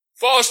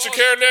Foster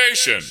Care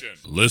Nation,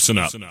 listen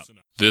up.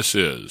 This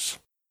is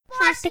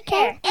Foster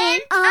Care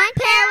and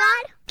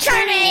Unparalleled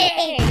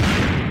Journey.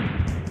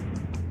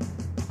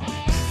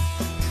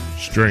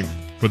 Strength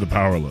for the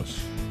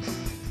powerless,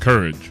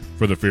 courage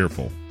for the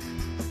fearful,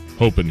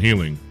 hope and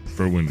healing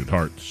for wounded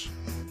hearts.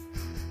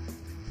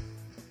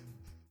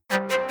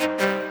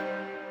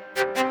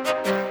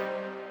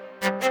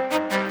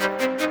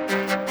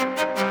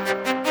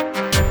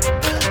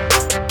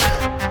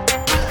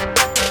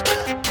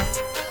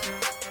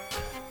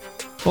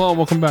 Hello,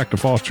 welcome back to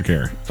Foster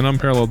Care, an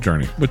unparalleled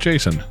journey with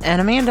Jason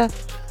and Amanda.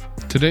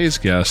 Today's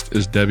guest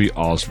is Debbie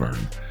Osborne.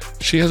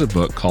 She has a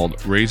book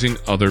called Raising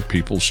Other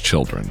People's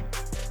Children,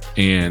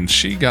 and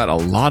she got a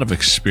lot of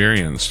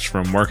experience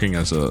from working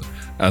as a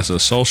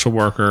social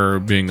worker,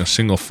 being a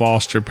single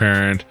foster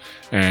parent,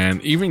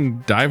 and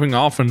even diving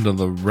off into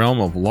the realm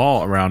of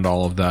law around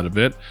all of that a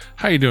bit.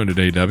 How are you doing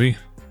today, Debbie?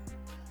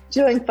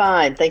 Doing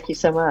fine. Thank you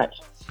so much.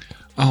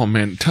 Oh,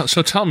 man.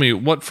 So tell me,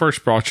 what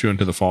first brought you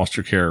into the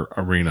foster care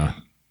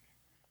arena?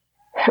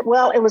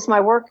 Well, it was my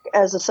work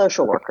as a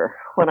social worker.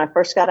 When I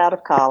first got out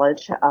of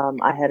college,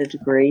 I had a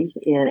degree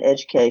in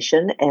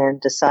education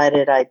and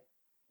decided I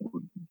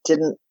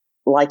didn't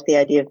like the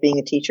idea of being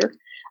a teacher.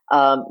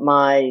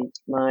 My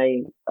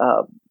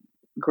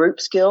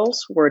group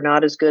skills were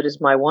not as good as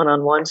my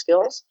one-on-one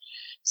skills.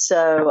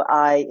 So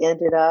I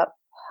ended up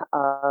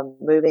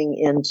moving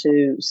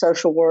into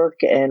social work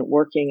and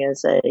working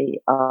as a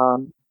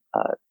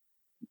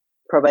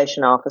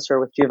probation officer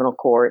with juvenile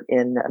court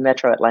in the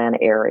metro Atlanta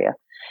area.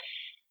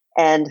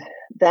 And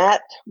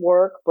that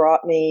work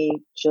brought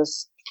me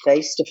just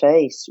face to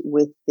face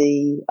with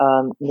the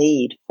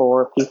need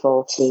for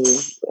people to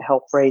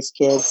help raise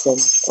kids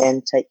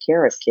and take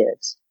care of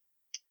kids.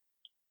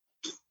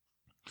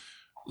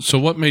 So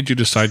what made you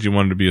decide you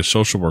wanted to be a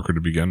social worker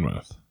to begin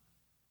with?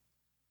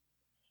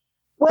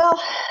 Well,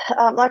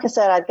 like I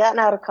said, I'd gotten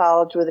out of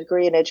college with a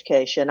degree in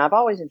education. I've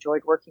always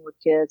enjoyed working with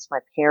kids. My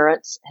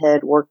parents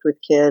had worked with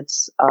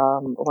kids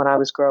when I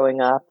was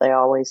growing up. They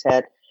always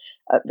had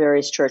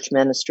various church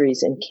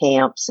ministries and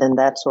camps and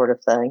that sort of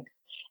thing.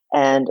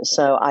 And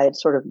so I had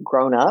sort of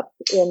grown up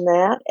in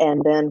that.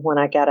 And then when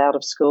I got out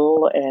of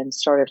school and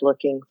started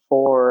looking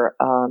for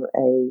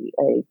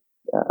a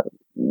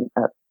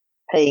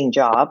paying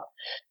job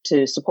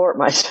to support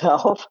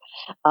myself,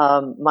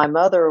 my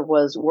mother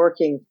was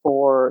working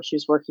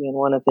in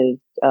one of the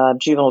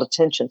juvenile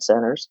detention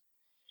centers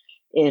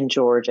in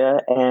Georgia.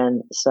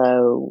 And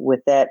so with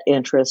that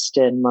interest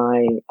in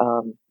my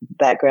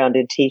background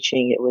in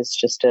teaching, it was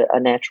just a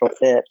natural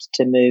fit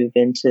to move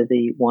into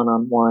the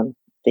one-on-one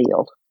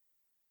field.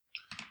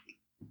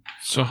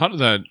 So how did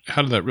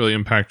that really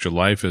impact your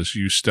life as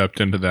you stepped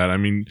into that? I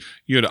mean,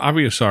 you had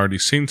obviously already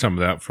seen some of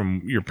that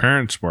from your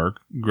parents' work,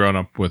 grown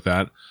up with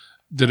that.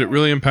 Did it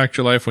really impact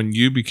your life when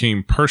you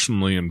became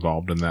personally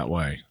involved in that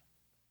way?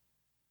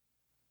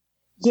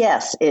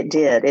 Yes, it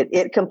did.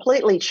 It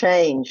completely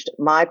changed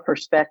my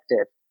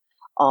perspective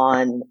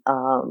on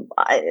on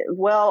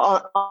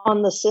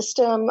the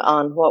system,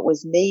 on what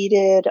was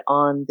needed,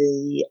 on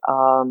the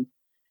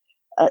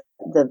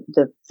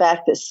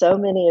fact that so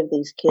many of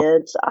these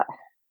kids.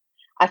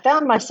 I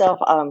found myself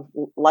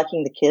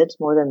liking the kids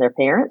more than their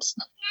parents,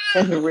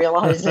 and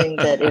realizing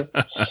that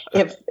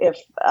if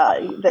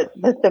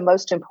the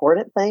most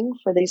important thing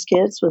for these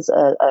kids was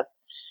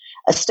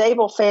a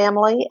stable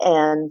family,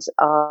 and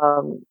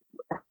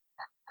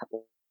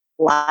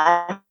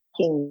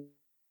lacking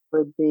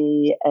would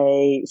be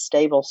a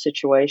stable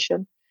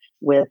situation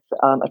with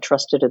a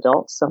trusted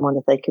adult, someone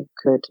that they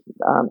could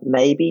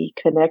maybe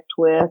connect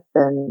with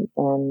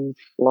and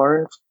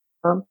learn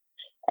from.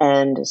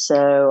 And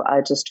so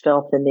I just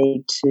felt the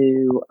need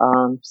to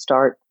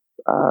start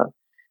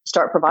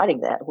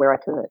providing that where I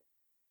could.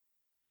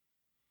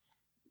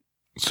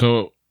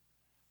 So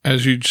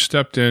as you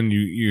stepped in,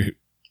 you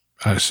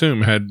I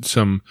assume had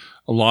a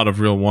lot of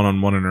real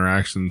one-on-one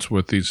interactions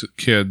with these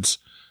kids.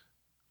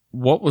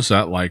 What was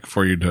that like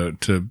for you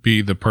to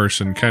be the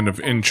person kind of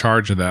in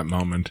charge of that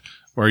moment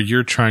where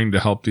you're trying to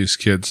help these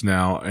kids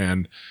now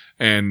and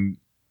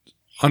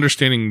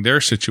understanding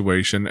their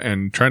situation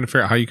and trying to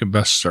figure out how you can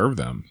best serve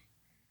them?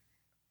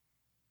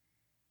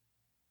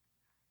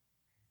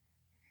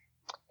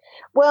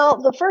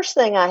 Well, the first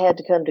thing I had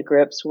to come to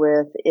grips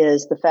with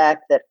is the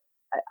fact that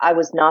I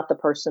was not the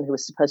person who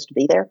was supposed to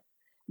be there.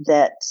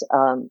 That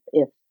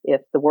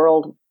if the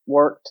world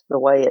worked the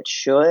way it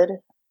should,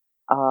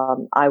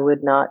 I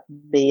would not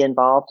be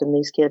involved in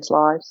these kids'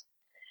 lives.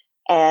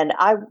 And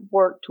I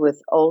worked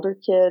with older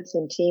kids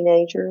and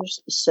teenagers,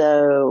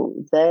 so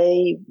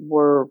they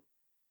were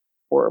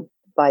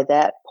by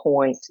that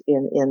point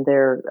in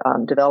their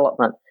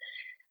development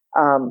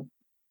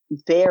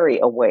very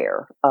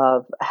aware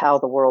of how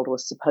the world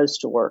was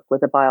supposed to work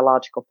with a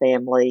biological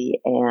family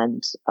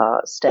and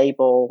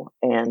stable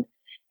and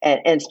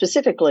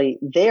specifically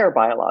their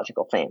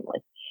biological family.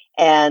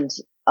 And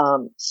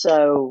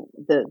so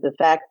the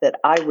fact that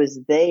I was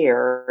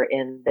there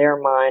in their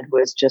mind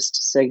was just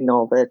a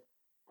signal that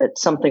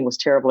something was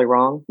terribly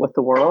wrong with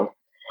the world.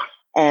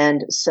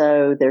 And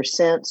so their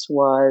sense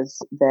was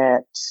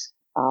that,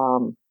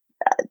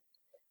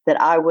 that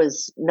I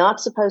was not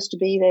supposed to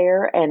be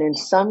there. And in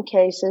some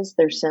cases,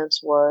 their sense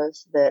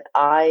was that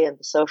I and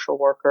the social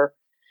worker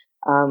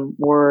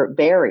were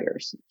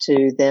barriers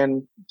to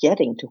them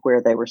getting to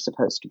where they were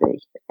supposed to be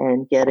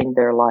and getting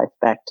their life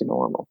back to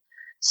normal.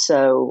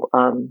 So,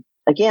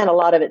 again, a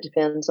lot of it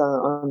depends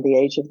on the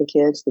age of the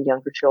kids. The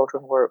younger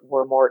children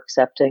were more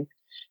accepting.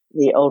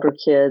 The older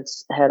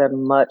kids had a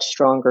much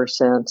stronger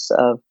sense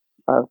of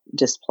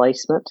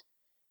displacement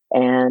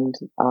and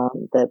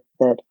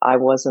that I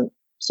wasn't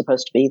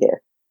supposed to be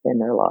there in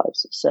their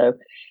lives. So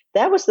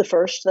that was the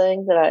first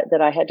thing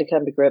that I had to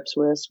come to grips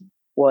with,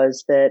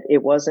 was that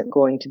it wasn't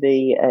going to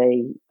be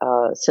a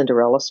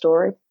Cinderella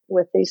story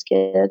with these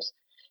kids,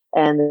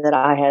 and that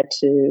I had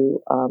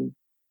to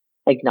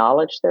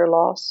acknowledge their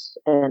loss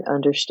and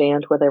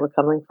understand where they were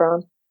coming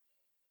from.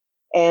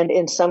 And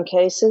in some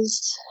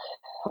cases,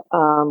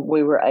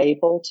 we were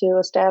able to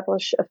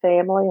establish a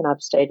family, and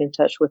I've stayed in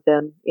touch with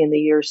them in the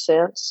years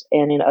since.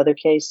 And in other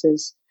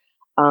cases,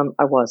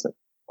 I wasn't.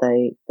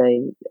 They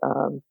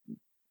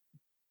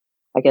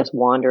I guess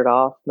wandered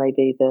off,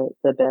 maybe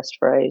the best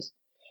phrase.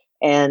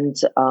 And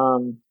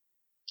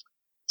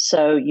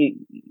so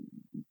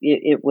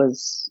it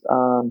was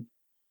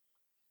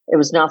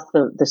not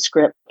the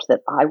script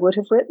that I would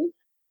have written,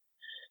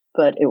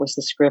 but it was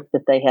the script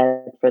that they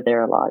had for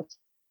their lives.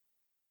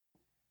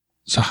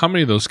 So how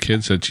many of those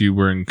kids that you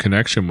were in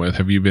connection with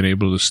have you been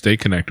able to stay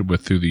connected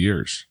with through the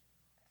years?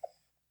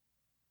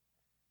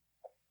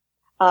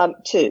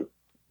 2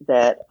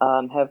 that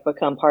have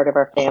become part of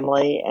our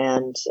family,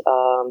 and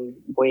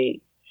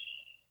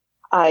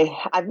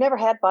I've never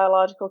had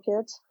biological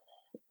kids,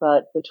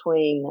 but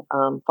between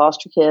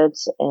foster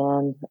kids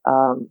and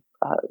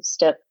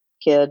step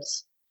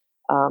kids,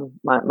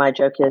 my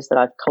joke is that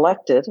I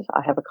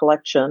have a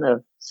collection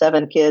of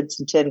 7 kids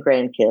and 10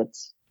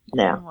 grandkids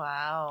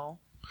now.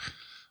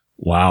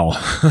 Wow.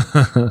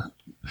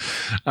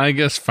 I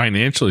guess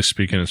financially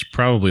speaking, it's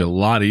probably a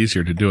lot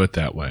easier to do it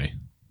that way.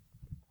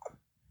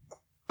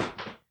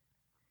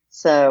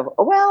 So,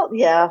 well,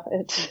 yeah,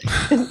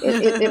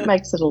 it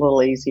makes it a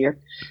little easier.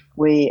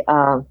 We,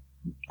 of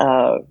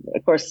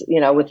course,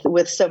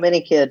 with so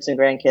many kids and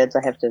grandkids,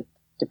 I have to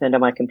depend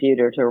on my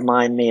computer to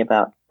remind me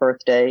about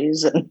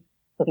birthdays and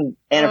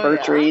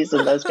anniversaries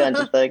and those kinds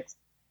of things.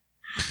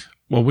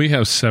 Well, we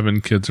have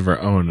 7 kids of our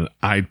own, and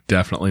I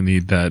definitely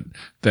need that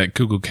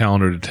Google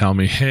Calendar to tell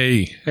me,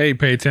 hey,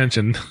 pay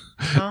attention.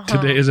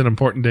 Today is an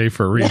important day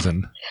for a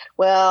reason.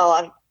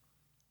 Well,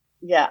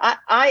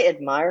 I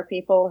admire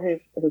people who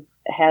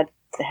have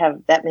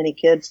that many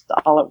kids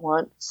all at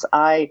once.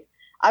 I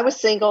was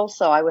single,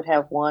 so I would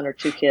have 1 or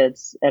 2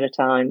 kids at a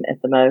time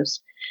at the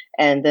most.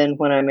 And then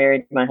when I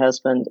married my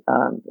husband,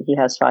 he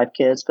has 5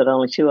 kids, but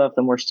only 2 of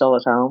them were still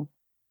at home.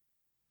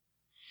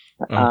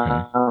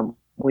 Okay.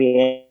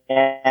 We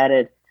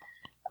added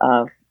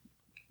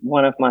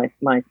one of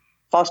my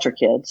foster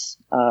kids.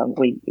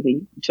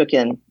 We took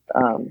in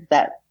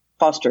that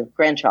foster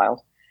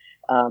grandchild.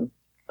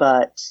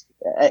 But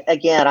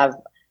again, I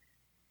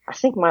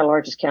think my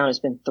largest count has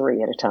been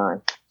 3 at a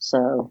time.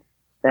 So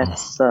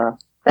that's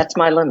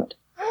my limit.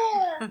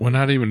 We're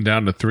not even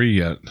down to 3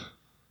 yet.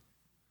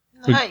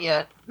 Not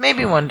yet.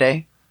 Maybe one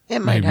day. It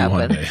might happen.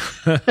 One day.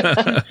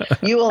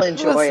 You will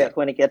enjoy it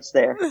when it gets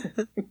there.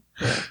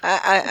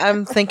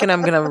 I'm thinking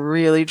I'm going to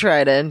really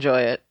try to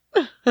enjoy it.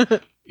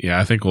 Yeah,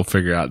 I think we'll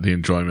figure out the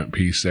enjoyment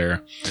piece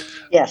there.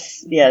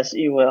 Yes,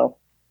 you will.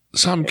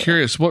 So I'm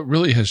curious, what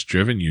really has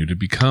driven you to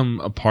become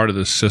a part of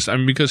this system? I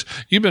mean, because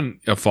you've been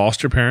a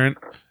foster parent,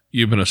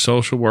 you've been a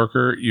social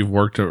worker, you've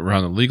worked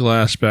around the legal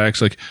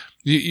aspects, like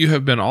you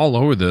have been all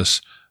over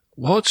this.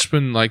 Well, it's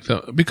been like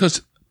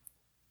because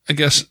I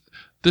guess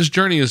this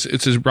journey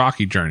it's a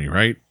rocky journey,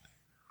 right?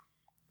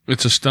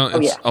 It's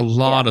a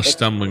lot of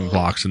stumbling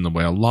blocks in the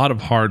way, a lot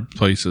of hard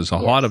places, a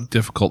lot of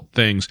difficult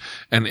things.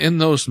 And in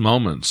those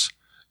moments,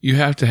 you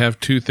have to have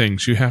 2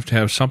 things. You have to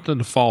have something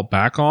to fall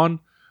back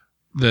on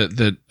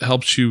that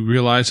helps you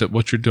realize that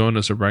what you're doing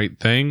is the right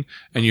thing.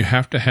 And you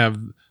have to have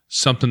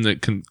something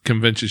that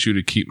convinces you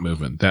to keep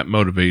moving, that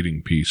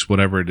motivating piece,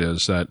 whatever it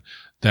is,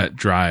 that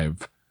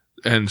drive.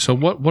 And so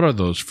what are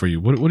those for you?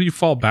 What do you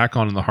fall back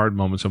on in the hard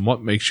moments, and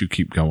what makes you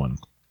keep going?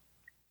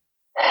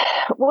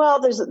 Well,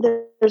 there's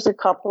a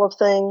couple of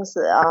things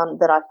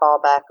that I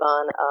fall back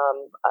on.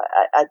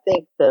 I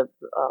think the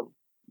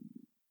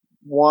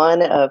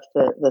one of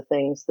the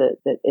things that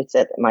it's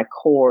at my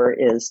core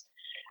is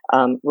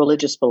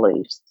religious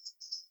beliefs,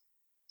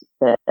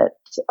 that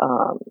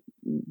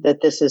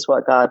this is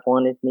what God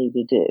wanted me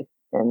to do,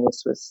 and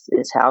this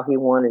is how He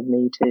wanted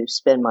me to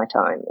spend my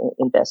time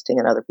investing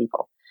in other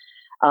people.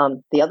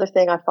 The other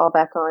thing I fall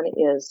back on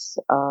is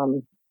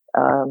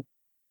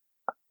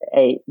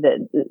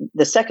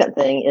the second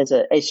thing is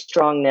a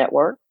strong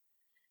network.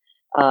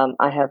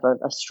 I have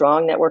a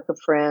strong network of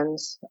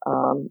friends.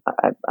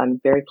 I'm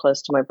very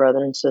close to my brother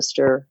and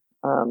sister.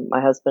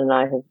 My husband and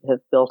I have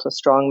built a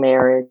strong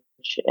marriage,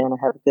 and I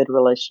have a good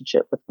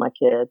relationship with my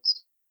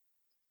kids.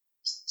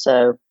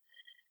 So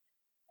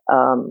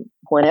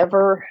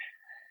Whenever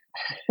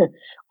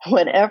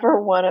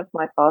whenever one of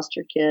my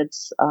foster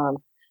kids,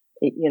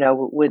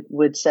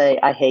 would say,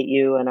 "I hate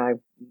you and I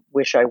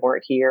wish I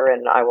weren't here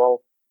and I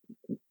will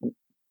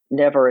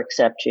never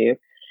accept you,"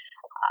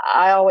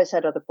 I always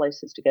had other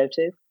places to go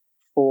to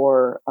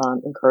for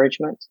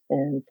encouragement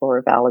and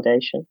for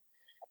validation.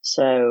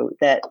 So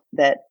that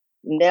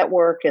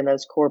network and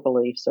those core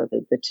beliefs are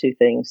the two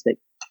things that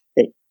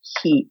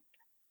keep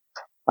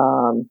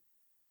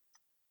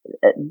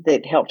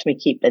that helped me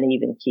keep an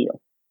even keel.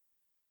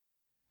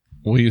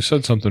 Well, you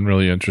said something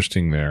really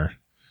interesting there,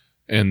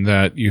 and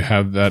that you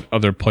have that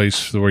other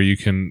place where you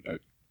can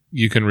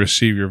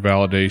receive your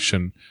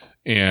validation.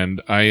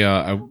 And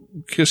I'm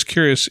just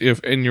curious if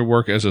in your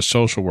work as a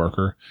social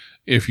worker,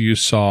 if you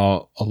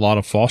saw a lot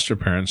of foster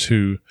parents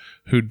who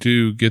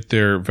do get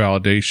their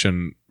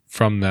validation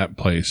from that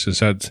place. Is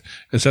that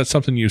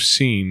something you've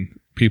seen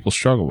people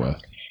struggle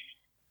with?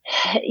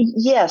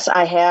 Yes,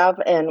 I have.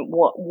 And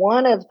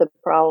one of the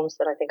problems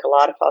that I think a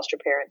lot of foster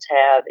parents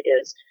have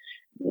is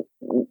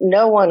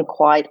no one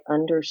quite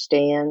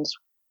understands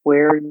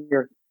where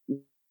you're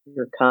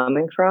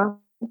coming from.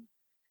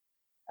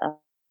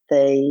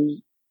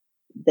 They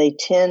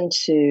tend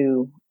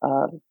to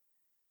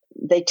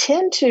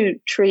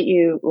treat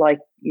you like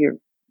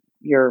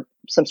you're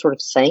some sort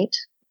of saint,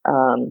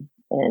 and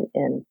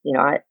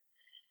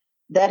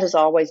that has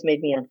always made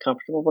me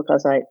uncomfortable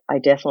because I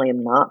definitely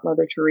am not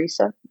Mother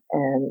Teresa,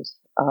 and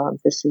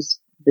this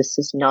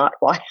is not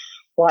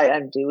why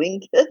I'm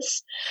doing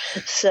this.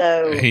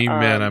 So,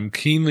 amen. I'm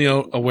keenly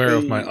aware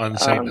of my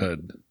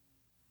unsainthood.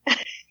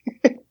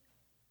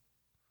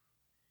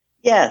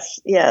 Yes.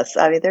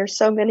 I mean, there's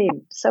so many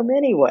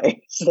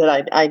ways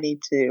that I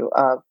need to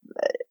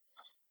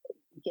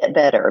get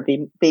better,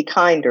 be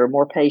kinder,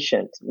 more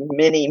patient,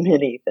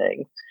 many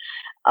things.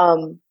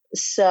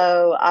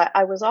 So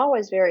I was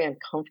always very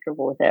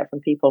uncomfortable with that from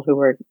people who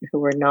were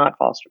not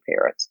foster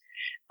parents.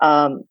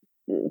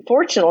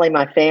 Fortunately,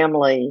 my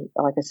family,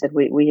 like I said,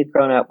 we had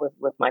grown up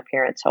with my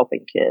parents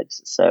helping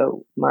kids.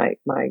 So my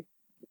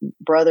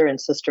brother and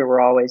sister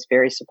were always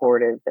very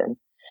supportive and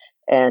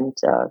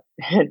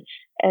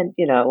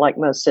like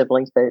most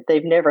siblings,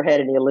 they've never had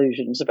any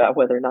illusions about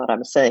whether or not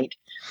I'm a saint.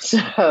 So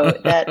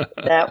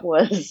that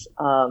was,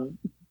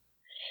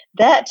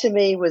 that to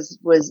me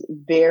was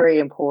very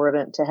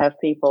important, to have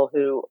people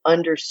who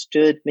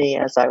understood me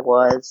as I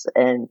was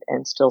and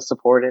still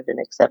supported and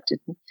accepted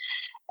me.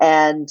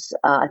 And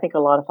I think a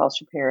lot of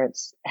foster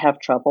parents have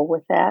trouble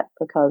with that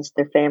because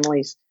their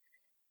families,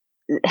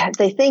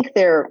 they think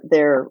their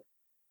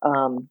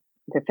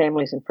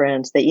families and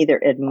friends, they either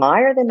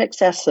admire them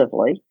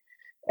excessively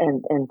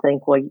and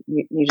think, well,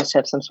 you just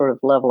have some sort of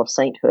level of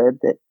sainthood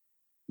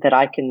that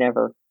I can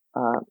never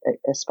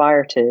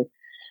aspire to,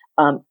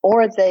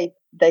 or they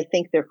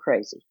think they're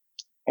crazy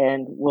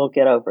and we'll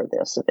get over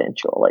this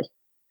eventually.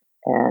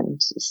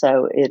 And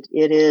so it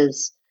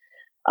is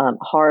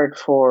hard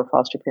for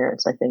foster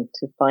parents, I think,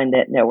 to find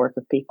that network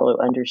of people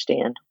who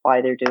understand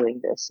why they're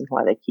doing this and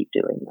why they keep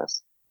doing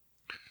this.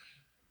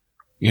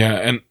 Yeah,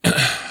 and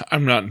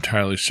I'm not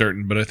entirely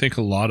certain, but I think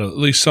at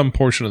least some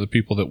portion of the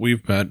people that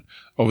we've met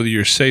over the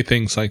years say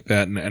things like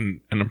that and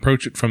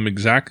approach it from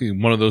exactly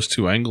one of those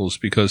two angles,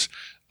 because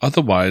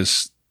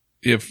otherwise,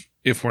 if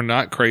we're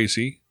not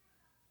crazy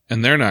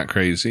and they're not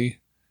crazy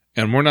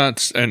and we're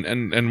not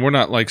and we're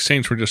not like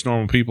saints, we're just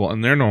normal people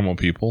and they're normal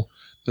people,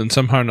 then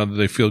somehow or another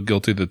they feel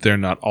guilty that they're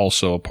not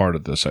also a part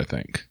of this, I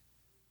think.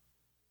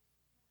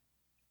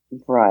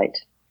 Right.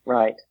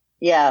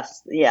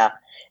 Yes, yeah.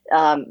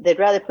 They'd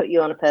rather put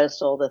you on a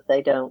pedestal that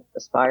they don't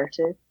aspire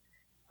to,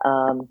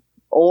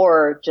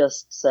 or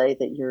just say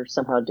that you're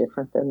somehow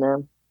different than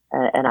them.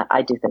 And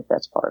I do think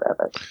that's part of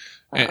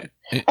it.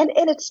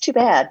 And it's too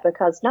bad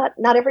because not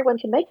everyone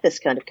can make this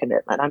kind of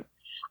commitment.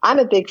 I'm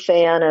a big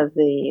fan of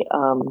the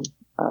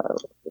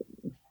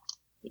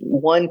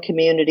one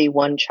community,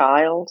 one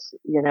child,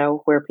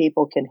 where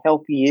people can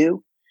help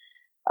you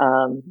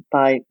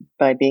by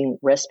being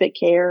respite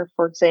care,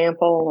 for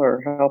example, or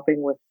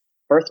helping with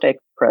birthday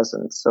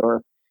presents,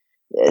 or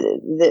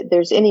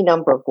there's any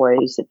number of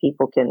ways that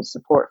people can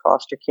support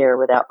foster care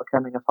without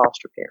becoming a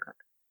foster parent.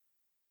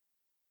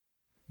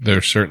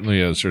 There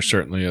certainly is.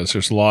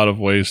 There's a lot of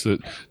ways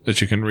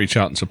that you can reach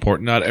out and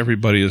support. Not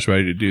everybody is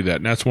ready to do that.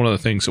 And that's one of the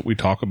things that we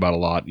talk about a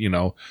lot.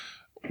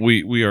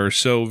 We are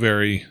so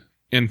very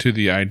into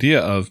the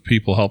idea of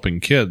people helping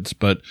kids,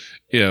 but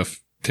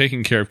if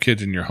taking care of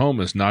kids in your home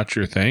is not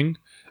your thing,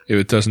 if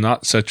it does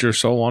not set your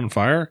soul on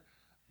fire,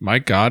 my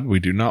God, we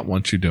do not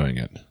want you doing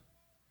it.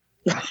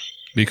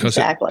 Because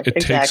it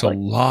takes a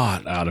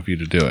lot out of you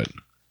to do it.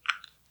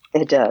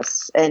 It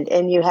does.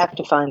 And you have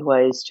to find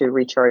ways to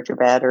recharge your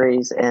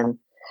batteries, and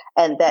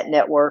that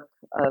network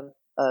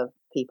of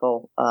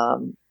people,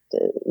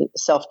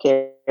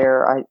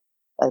 self-care,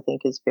 I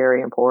think is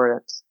very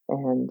important.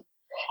 And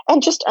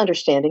just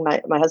understanding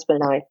my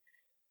husband and I,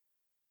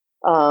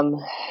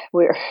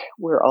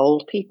 we're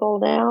old people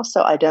now,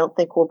 so I don't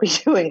think we'll be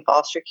doing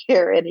foster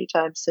care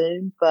anytime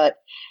soon, but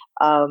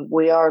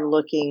We are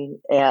looking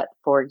at,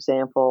 for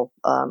example,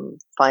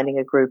 finding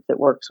a group that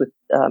works with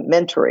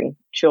mentoring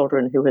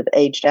children who have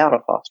aged out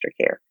of foster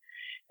care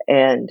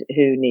and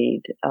who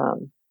need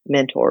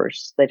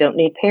mentors. They don't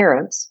need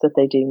parents, but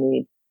they do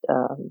need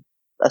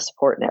a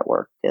support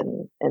network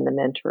and the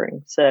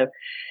mentoring. So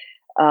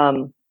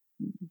I'm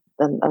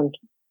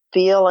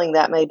feeling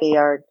that may be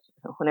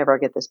whenever I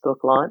get this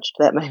book launched,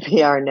 that may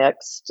be our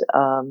next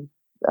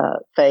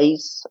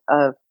phase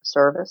of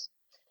service.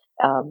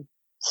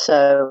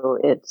 So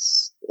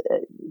it's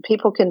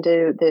people can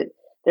do that.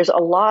 There's a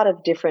lot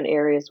of different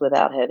areas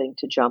without having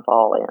to jump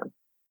all in.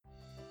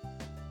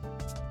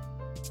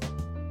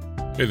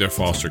 Hey there,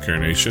 Foster Care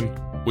Nation.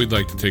 We'd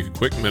like to take a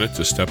quick minute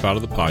to step out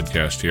of the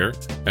podcast here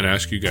and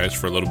ask you guys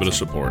for a little bit of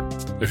support.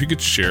 If you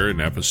could share an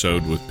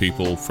episode with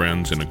people,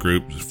 friends, in a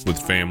group, with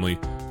family,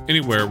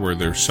 anywhere where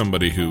there's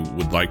somebody who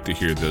would like to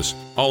hear this.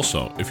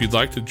 Also, if you'd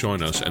like to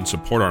join us and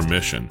support our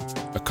mission,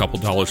 a couple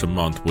dollars a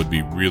month would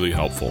be really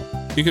helpful.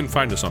 You can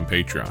find us on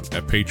Patreon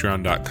at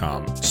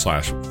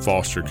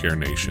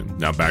patreon.com/fostercarenation.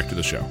 Now back to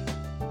the show.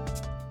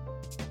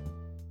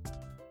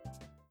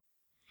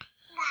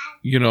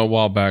 You know, a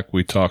while back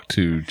we talked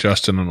to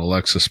Justin and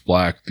Alexis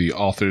Black, the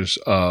authors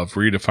of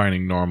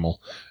Redefining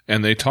Normal,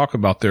 and they talk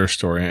about their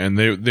story, and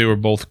they were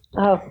both...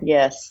 Oh,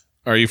 yes.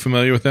 Are you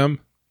familiar with them?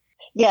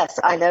 Yes,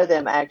 I know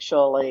them,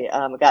 actually.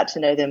 I got to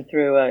know them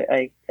through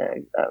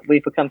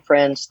we've become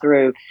friends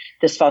through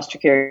this foster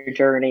care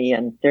journey,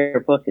 and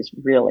their book is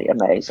really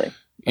amazing.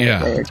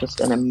 Yeah. They're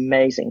just an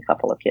amazing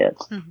couple of kids.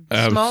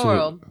 Mm-hmm. Small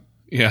world.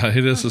 Yeah,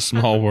 it is a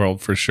small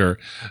world for sure.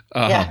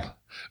 Yeah.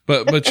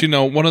 But you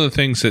know, one of the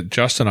things that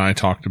Justin and I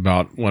talked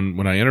about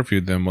when I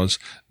interviewed them was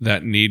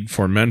that need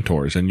for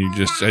mentors, and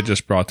I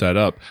just brought that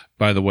up.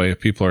 By the way, if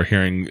people are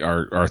hearing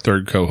our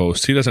third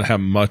co-host, he doesn't have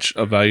much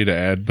of value to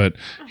add, but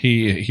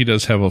he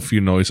does have a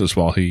few noises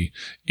while he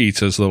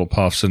eats his little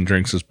puffs and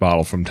drinks his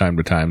bottle from time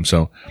to time.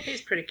 So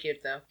he's pretty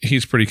cute, though.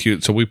 He's pretty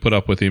cute, so we put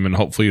up with him, and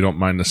hopefully you don't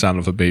mind the sound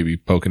of a baby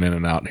poking in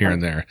and out here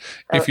and there.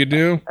 If you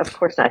do, of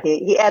course not.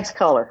 He adds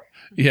color.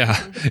 Yeah.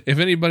 If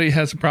anybody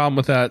has a problem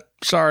with that,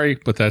 sorry,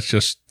 but that's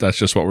just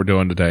what we're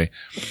doing today.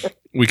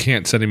 We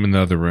can't send him in the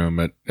other room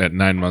at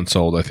 9 months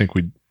old. I think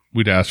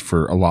we'd ask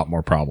for a lot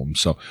more problems.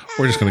 So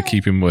we're just going to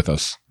keep him with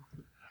us.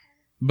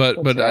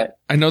 But right.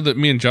 I know that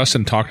me and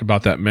Justin talked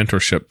about that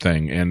mentorship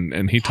thing,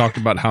 and he talked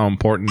about how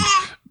important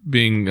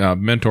being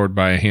mentored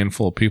by a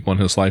handful of people in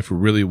his life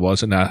really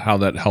was, and how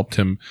that helped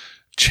him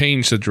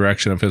change the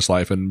direction of his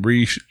life and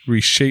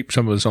reshape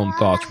some of his own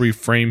thoughts,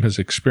 reframe his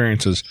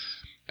experiences,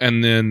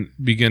 and then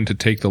begin to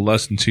take the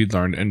lessons he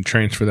learned and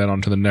transfer that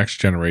onto the next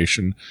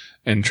generation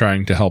and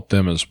trying to help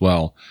them as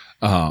well.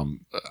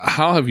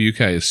 How have you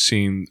guys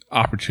seen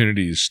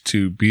opportunities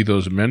to be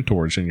those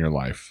mentors in your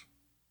life?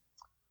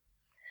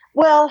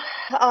 Well,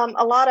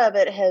 a lot of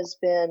it has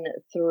been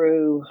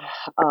through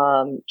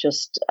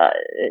just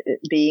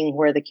being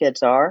where the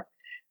kids are.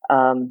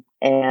 Again,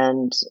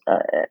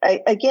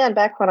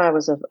 back when I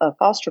was a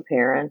foster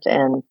parent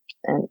and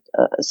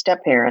a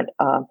step parent,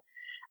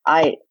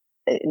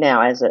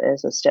 now as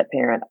a step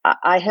parent,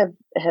 I have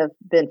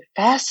been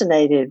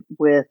fascinated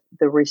with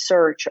the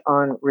research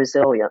on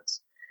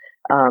resilience,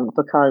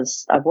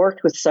 because I've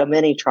worked with so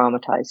many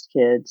traumatized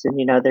kids, and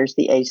there's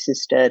the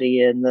ACEs study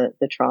and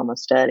the trauma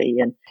study,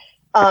 and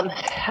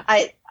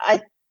I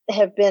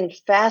have been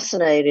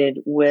fascinated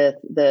with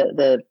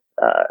the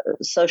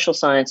social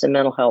science and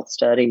mental health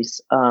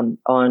studies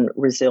on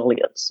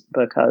resilience,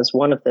 because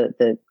one of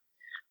the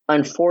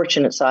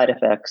unfortunate side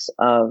effects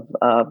of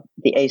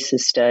the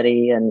ACEs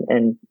study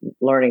and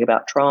learning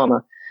about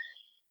trauma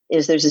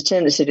is there's a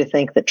tendency to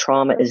think that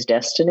trauma is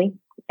destiny,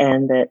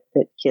 and that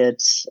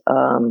kids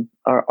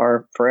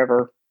are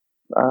forever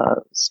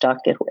stuck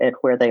at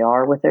where they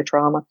are with their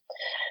trauma.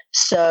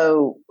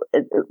 So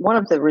one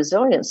of the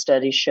resilience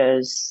studies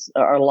shows,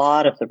 or a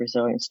lot of the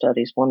resilience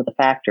studies, one of the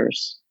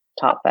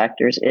top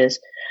factors is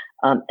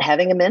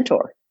having a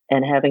mentor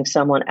and having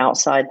someone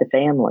outside the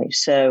family.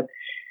 So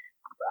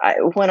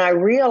when I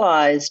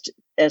realized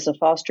as a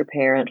foster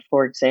parent,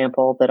 for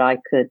example, that I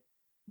could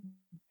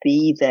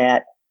be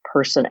that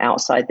person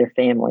outside their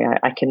family,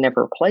 I can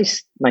never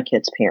replace my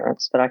kids'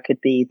 parents, but I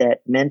could be that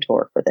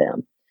mentor for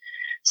them.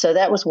 So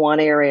that was one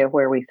area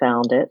where we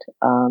found it.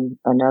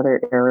 Another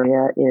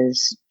area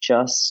is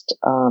just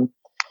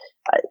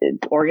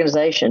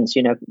organizations,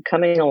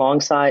 coming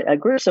alongside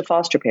groups of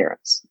foster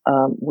parents.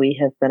 We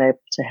have been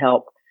able to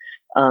help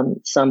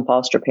some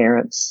foster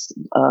parents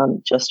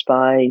just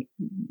by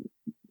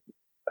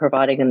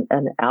providing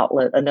an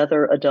outlet,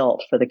 another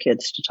adult for the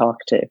kids to talk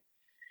to.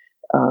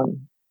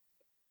 I'm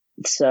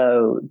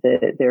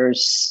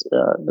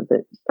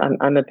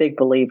a big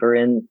believer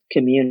in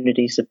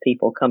communities of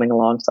people coming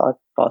alongside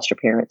foster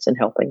parents and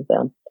helping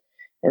them.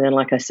 And then,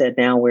 like I said,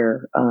 now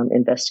we're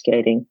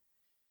investigating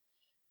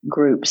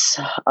groups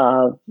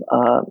of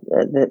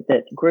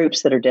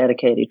groups that are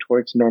dedicated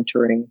towards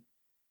mentoring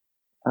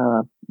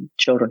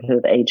children who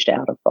have aged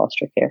out of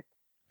foster care.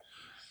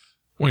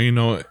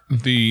 Well,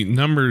 the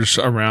numbers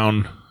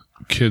around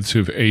kids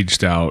who've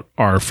aged out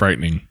are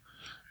frightening.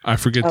 I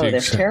forget the they're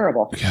exact.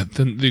 terrible. Yeah,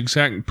 the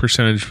exact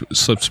percentage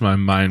slips my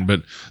mind,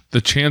 but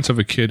the chance of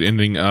a kid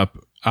ending up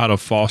out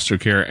of foster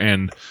care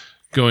and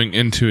going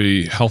into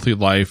a healthy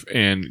life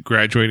and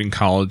graduating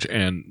college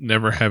and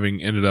never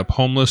having ended up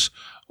homeless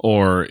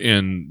or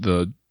in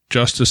the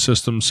justice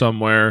system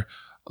somewhere,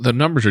 the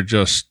numbers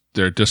are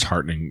they're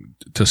disheartening,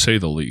 to say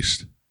the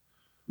least.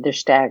 They're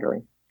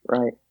staggering,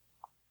 right?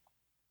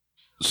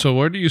 So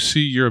where do you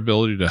see your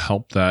ability to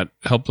help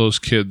those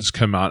kids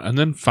come out and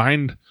then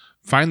find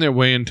their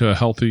way into a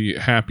healthy,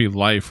 happy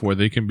life where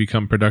they can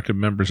become productive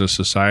members of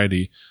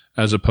society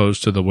as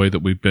opposed to the way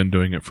that we've been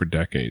doing it for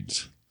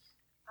decades?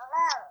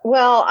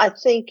 Well, I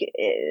think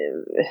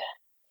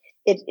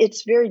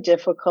it's very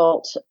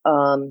difficult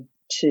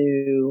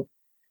to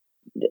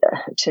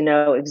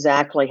know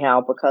exactly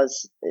how,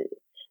 because the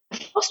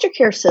foster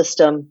care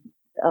system,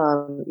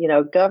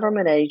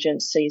 government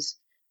agencies,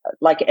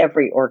 like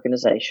every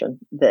organization,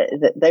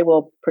 they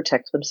will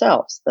protect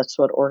themselves. That's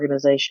what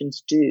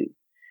organizations do.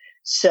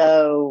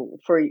 So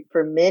for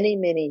many,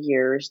 many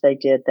years, they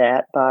did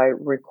that by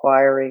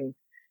requiring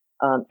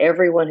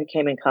everyone who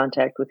came in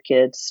contact with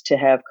kids to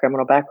have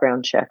criminal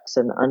background checks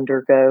and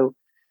undergo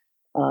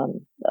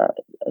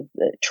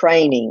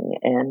training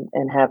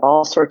and have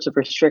all sorts of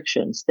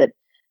restrictions that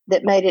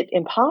made it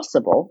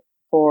impossible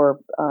for,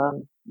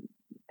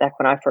 back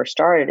when I first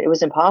started, it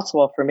was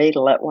impossible for me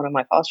to let one of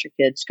my foster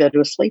kids go to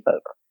a sleepover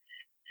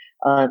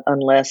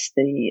unless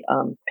the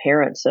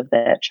parents of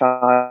that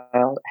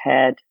child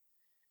had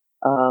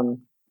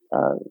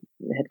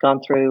gone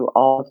through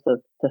all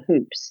of the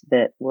hoops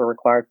that were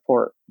required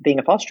for being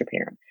a foster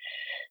parent.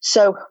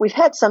 So we've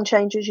had some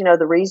changes.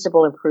 The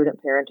reasonable and prudent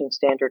parenting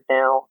standard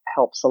now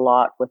helps a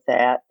lot with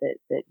that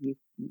you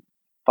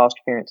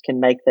foster parents can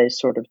make those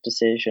sort of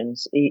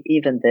decisions.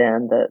 Even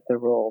then, the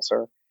rules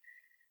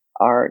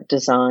are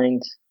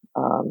designed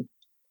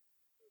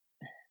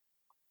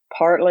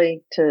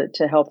partly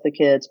to help the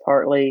kids,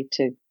 partly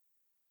to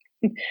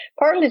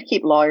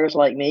keep lawyers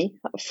like me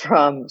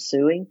from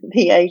suing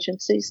the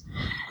agencies.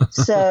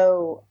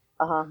 So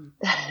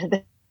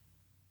that's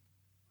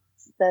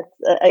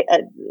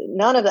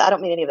none of that. I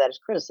don't mean any of that as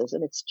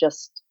criticism. It's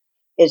just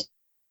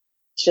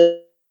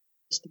the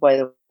way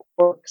it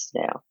works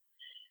now.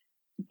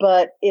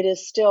 But it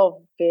is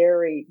still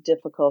very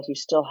difficult. You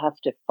still have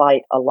to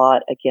fight a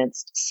lot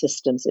against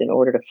systems in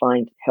order to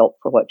find help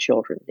for what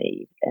children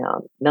need.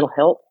 Mental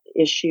health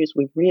issues,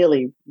 we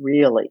really,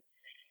 really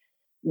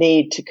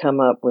need to come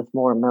up with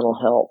more mental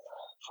health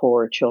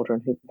for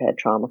children who've had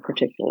trauma,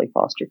 particularly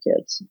foster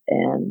kids.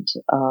 And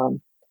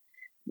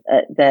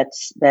that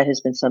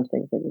has been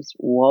something that is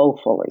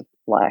woefully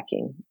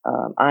lacking.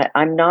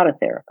 I'm not a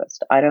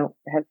therapist. I don't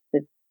have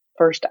the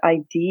first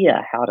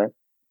idea how to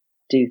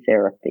do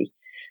therapy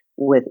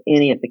with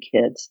any of the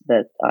kids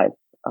that I've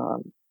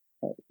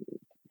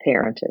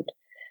parented.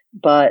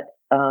 But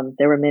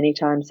there were many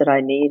times that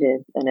I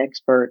needed an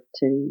expert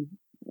to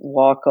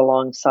walk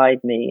alongside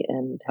me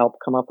and help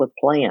come up with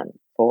a plan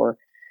for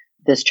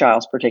this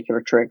child's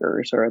particular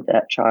triggers or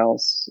that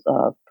child's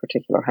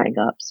particular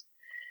hang-ups.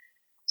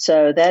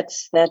 So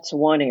that's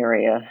one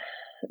area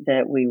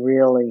that we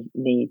really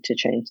need to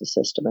change the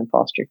system, and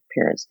foster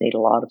parents need a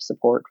lot of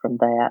support from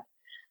that.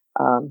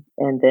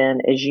 And then,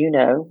 as you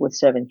know, with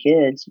 7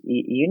 kids,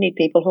 you need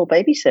people who'll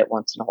babysit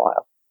once in a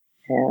while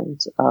and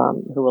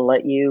who will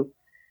let you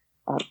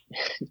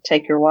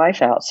take your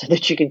wife out so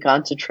that you can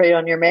concentrate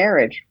on your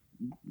marriage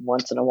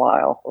once in a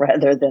while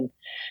rather than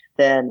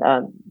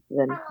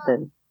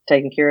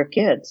taking care of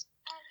kids.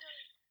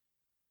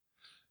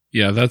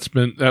 Yeah, that's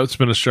been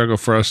a struggle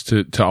for us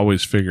to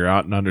always figure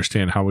out and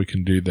understand how we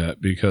can do that,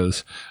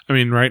 because I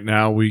mean, right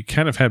now we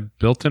kind of have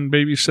built-in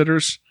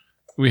babysitters.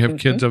 We have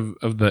kids of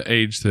the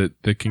age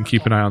that can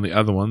keep an eye on the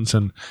other ones,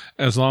 and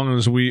as long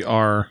as we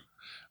are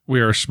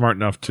smart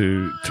enough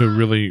to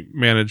really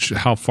manage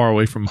how far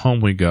away from home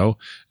we go,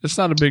 it's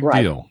not a big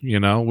deal.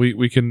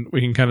 We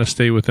can kind of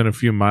stay within a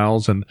few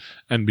miles and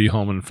be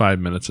home in 5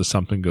 minutes if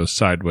something goes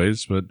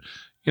sideways. But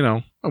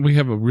we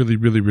have a really,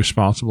 really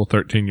responsible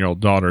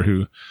 13-year-old daughter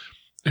who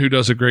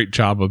does a great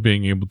job of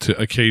being able to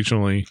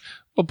occasionally,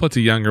 we'll put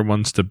the younger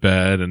ones to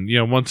bed. And,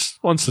 once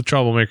the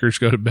troublemakers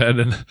go to bed,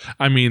 and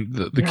I mean,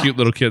 the cute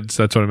little kids,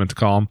 that's what I meant to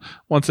call them.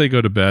 Once they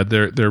go to bed,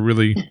 they're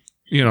really,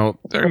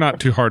 they're not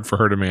too hard for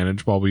her to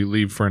manage while we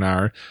leave for an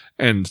hour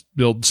and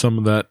build some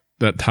of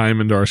that time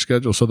into our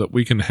schedule so that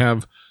we can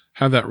have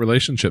that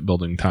relationship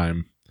building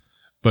time.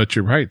 But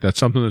you're right. That's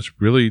something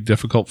that's really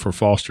difficult for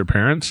foster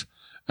parents.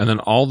 And then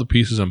all the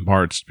pieces and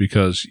parts,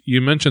 because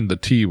you mentioned the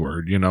T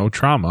word,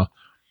 trauma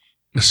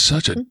is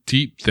such a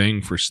deep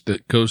thing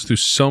that goes through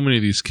so many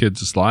of these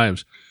kids'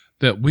 lives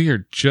that we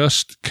are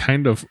just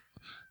kind of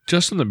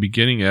just on the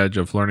beginning edge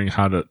of learning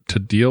how to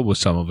deal with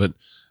some of it,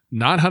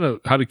 not how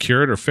to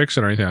cure it or fix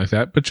it or anything like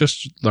that, but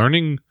just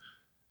learning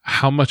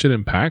how much it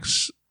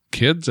impacts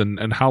kids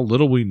and how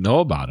little we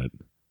know about it.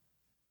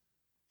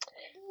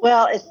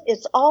 Well,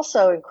 it's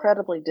also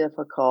incredibly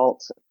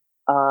difficult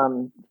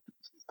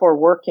for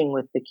working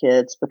with the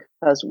kids,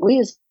 because we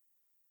as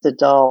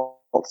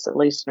adults, at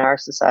least in our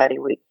society,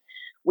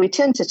 we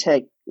tend to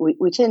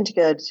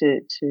go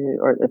to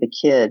or the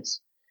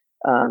kids,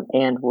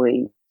 and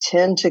we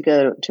tend to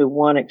go to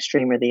one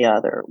extreme or the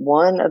other.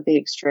 One of the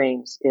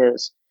extremes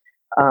is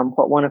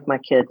what one of my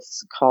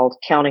kids called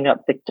counting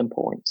up victim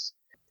points.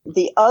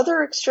 The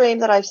other extreme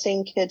that I've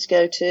seen kids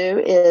go to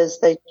is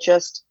they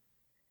just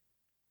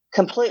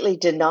completely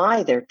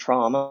deny their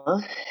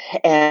trauma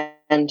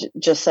and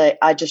just say,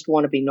 I just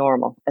want to be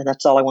normal, and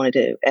that's all I want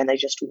to do. And they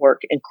just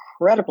work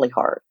incredibly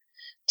hard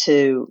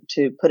to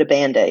put a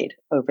Band-Aid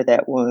over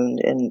that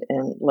wound and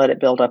let it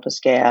build up a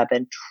scab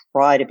and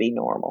try to be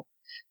normal.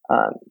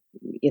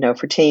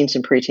 For teens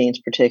and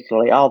preteens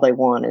particularly, all they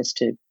want is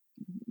to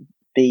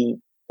be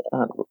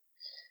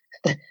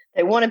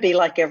they want to be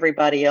like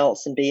everybody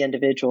else and be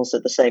individuals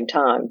at the same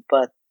time,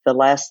 but the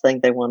last thing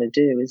they want to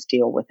do is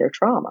deal with their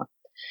trauma.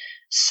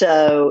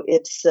 So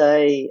it's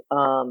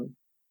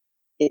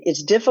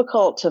it's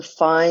difficult to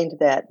find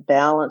that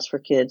balance for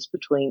kids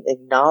between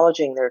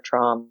acknowledging their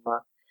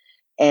trauma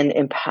and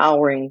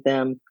empowering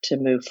them to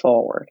move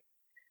forward,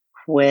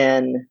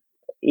 when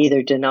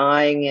either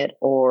denying it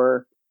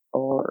or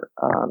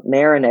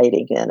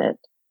marinating in it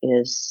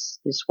is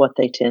what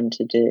they tend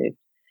to do.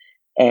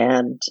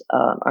 And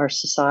our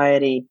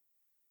society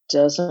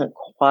doesn't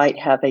quite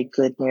have a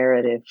good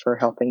narrative for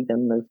helping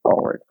them move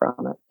forward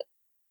from it.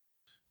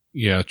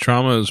 Yeah,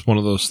 trauma is one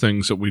of those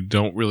things that we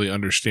don't really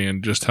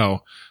understand just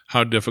how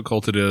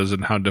difficult it is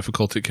and how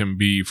difficult it can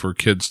be for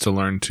kids to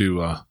learn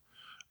to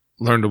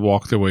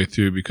walk their way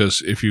through.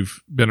 Because if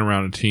you've been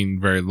around a teen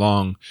very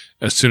long,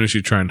 as soon as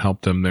you try and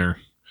help them,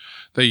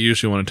 they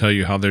usually want to tell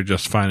you how they're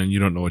just fine and you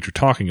don't know what you're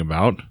talking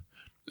about,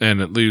 and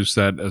it leaves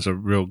that as a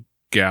real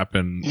gap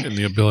in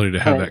the ability to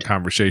have that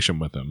conversation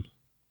with them.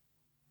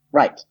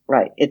 Right.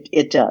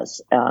 It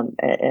does.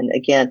 And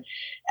again,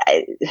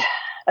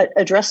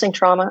 addressing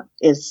trauma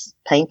is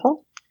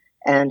painful.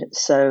 And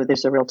so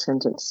there's a real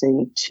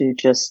tendency to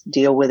just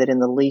deal with it in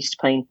the least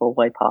painful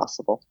way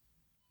possible.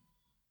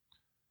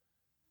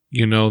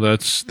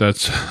 That's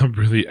a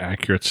really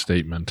accurate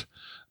statement.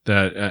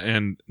 That,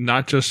 and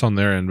not just on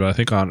their end, but I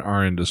think on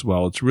our end as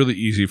well. It's really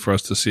easy for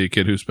us to see a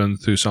kid who's been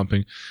through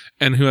something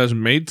and who has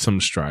made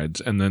some strides,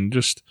 and then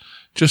just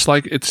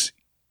like it's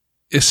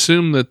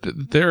assume that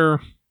they're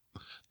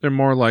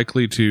more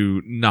likely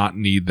to not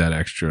need that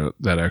extra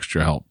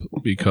help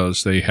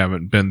because they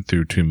haven't been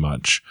through too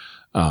much,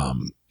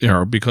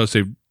 or because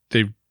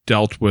they've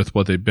dealt with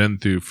what they've been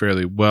through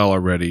fairly well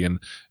already, and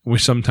we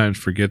sometimes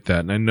forget that.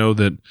 And I know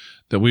that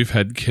we've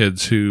had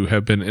kids who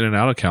have been in and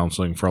out of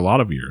counseling for a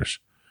lot of years.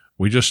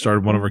 We just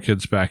started one of our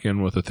kids back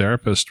in with a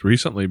therapist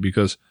recently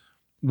because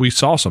we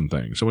saw some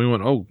things and we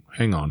went, oh,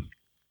 hang on.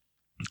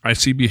 I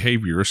see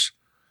behaviors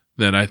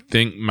that I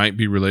think might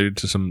be related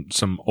to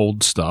some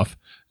old stuff.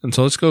 And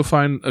so let's go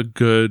find a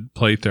good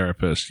play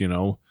therapist.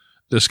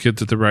 This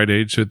kid's at the right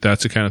age. So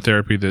that's the kind of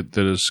therapy that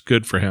is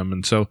good for him.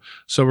 And so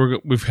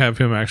we've have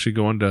him actually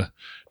going to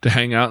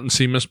hang out and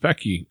see Miss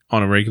Becky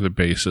on a regular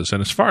basis.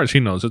 And as far as he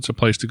knows, it's a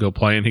place to go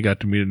play. And he got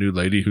to meet a new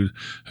lady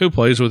who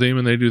plays with him,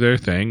 and they do their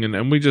thing.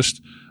 And we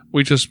just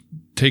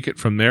take it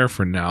from there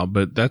for now.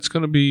 But that's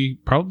going to be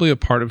probably a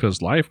part of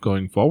his life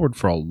going forward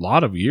for a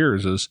lot of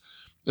years,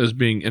 as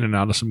being in and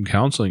out of some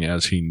counseling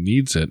as he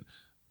needs it.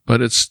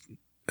 But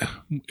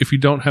if you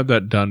don't have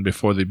that done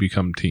before they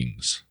become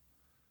teens.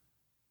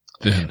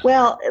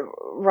 Well,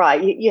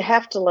 right. You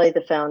have to lay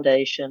the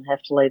foundation,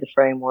 have to lay the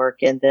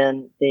framework. And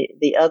then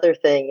the other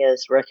thing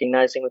is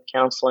recognizing with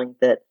counseling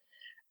that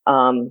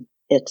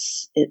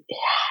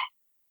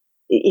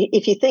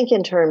if you think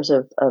in terms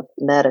of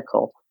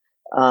medical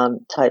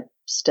type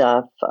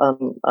stuff,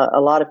 a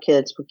lot of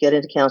kids would get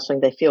into counseling,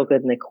 they feel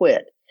good and they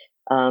quit.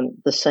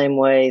 The same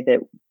way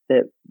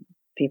that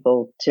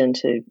people tend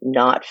to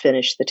not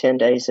finish the 10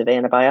 days of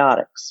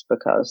antibiotics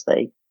because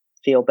they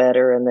feel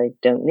better and they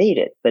don't need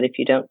it. But if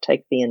you don't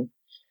take the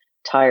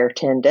entire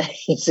 10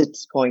 days,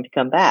 it's going to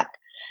come back.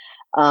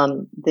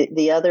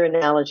 The other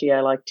analogy I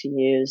like to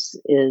use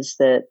is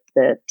that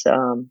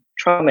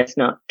trauma is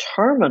not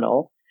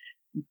terminal,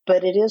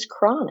 but it is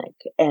chronic.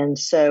 And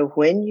so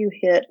when you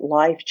hit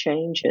life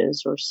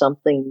changes or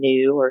something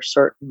new or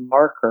certain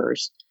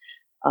markers,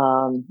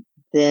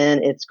 then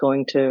it's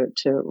going to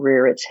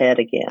rear its head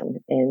again.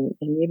 And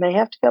you may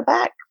have to go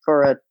back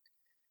for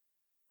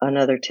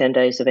another 10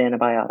 days of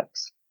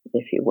antibiotics,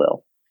 if you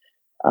will.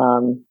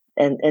 And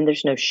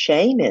there's no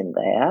shame in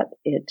that.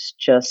 It's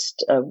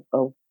just a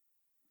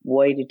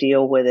way to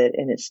deal with it,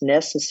 and it's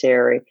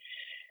necessary.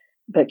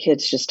 But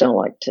kids just don't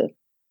like to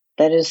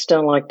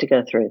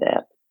go through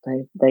that.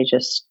 They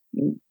just,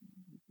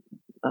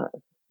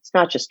 it's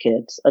not just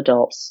kids,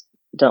 adults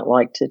don't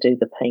like to do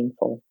the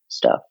painful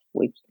stuff.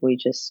 We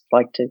just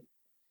like to,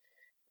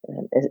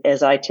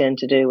 as I tend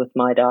to do with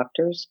my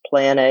doctors,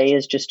 plan A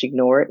is just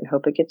ignore it and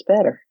hope it gets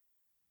better.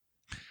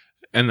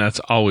 And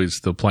that's always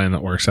the plan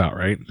that works out,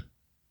 right?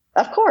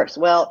 Of course.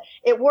 Well,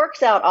 it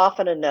works out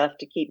often enough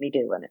to keep me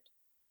doing it.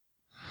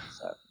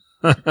 So.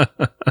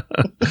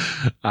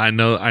 I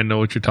know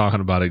what you're talking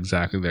about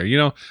exactly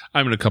there.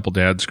 I'm in a couple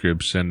dads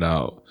groups, and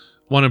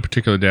one in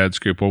particular dad's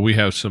group where we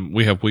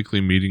have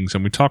weekly meetings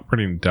and we talk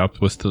pretty in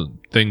depth with the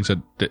things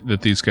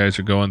that these guys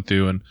are going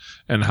through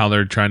and how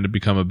they're trying to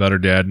become a better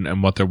dad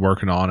and what they're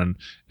working on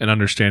and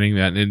understanding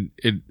that. And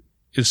it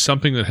is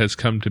something that has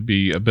come to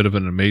be a bit of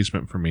an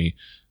amazement for me,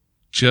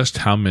 just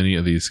how many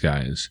of these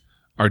guys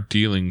are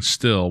dealing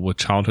still with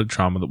childhood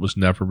trauma that was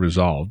never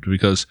resolved.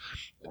 Because,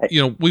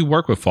 we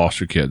work with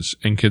foster kids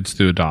and kids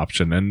through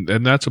adoption,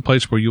 and that's a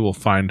place where you will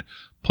find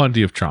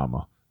plenty of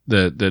trauma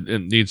that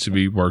it needs to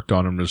be worked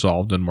on and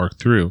resolved and worked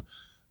through.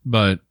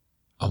 But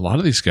a lot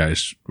of these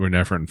guys were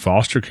never in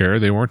foster care.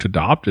 They weren't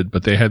adopted,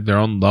 but they had their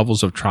own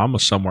levels of trauma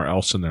somewhere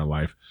else in their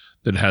life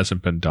that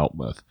hasn't been dealt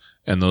with.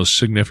 And those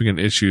significant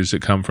issues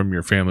that come from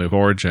your family of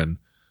origin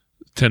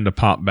tend to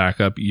pop back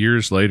up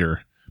years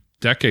later,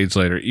 decades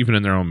later, even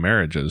in their own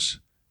marriages,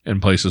 in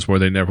places where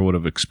they never would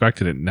have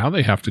expected it. Now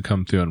they have to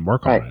come through and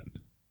work on it.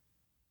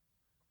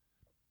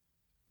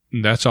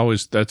 And that's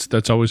always a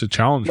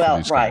challenge for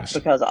these guys.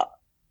 Because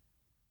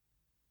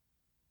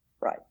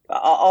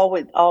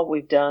all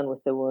we've done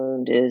with the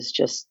wound is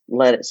just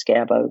let it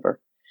scab over,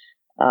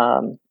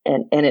 and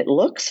it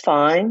looks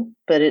fine,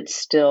 but it's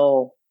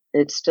still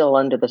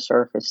under the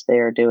surface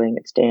there doing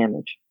its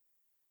damage.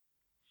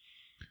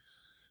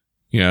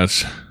 Yeah,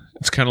 it's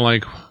kind of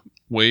like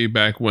way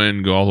back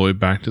when, go all the way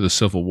back to the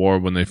Civil War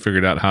when they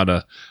figured out how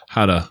to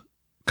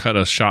cut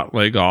a shot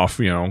leg off,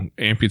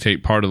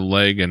 amputate part of the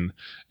leg and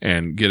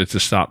get it to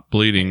stop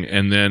bleeding,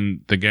 and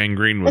then the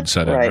gangrene would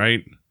set in,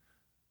 right?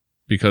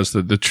 Because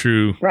the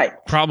true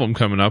problem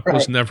coming up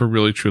was never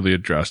really truly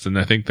addressed. And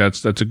I think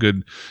that's a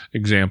good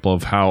example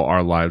of how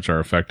our lives are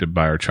affected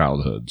by our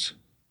childhoods.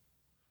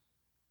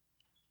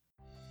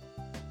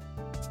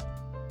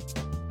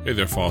 Hey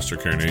there, Foster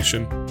Care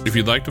Nation. If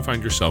you'd like to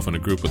find yourself in a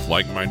group with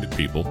like-minded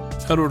people,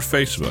 head over to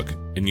Facebook,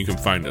 and you can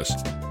find us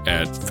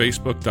at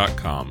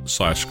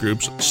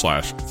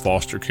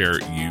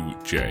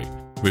facebook.com/groups/fostercareuj.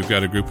 We've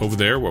got a group over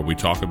there where we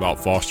talk about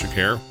foster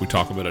care, we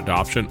talk about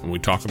adoption, and we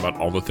talk about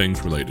all the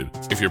things related.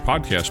 If your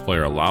podcast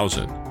player allows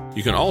it,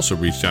 you can also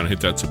reach down and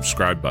hit that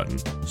subscribe button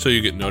so you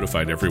get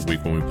notified every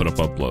week when we put up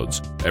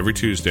uploads. Every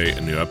Tuesday,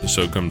 a new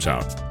episode comes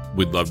out.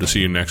 We'd love to see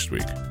you next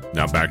week.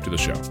 Now back to the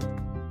show.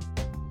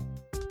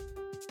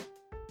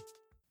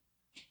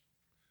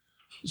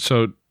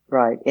 So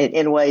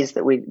in ways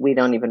that we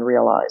don't even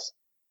realize.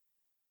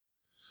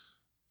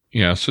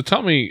 Yeah. So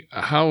tell me,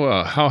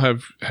 how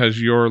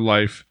has your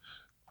life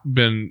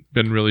been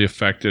really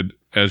affected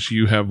as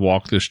you have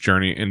walked this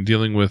journey and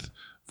dealing with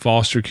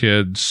foster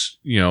kids,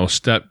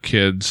 step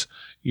kids,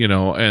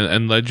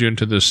 and led you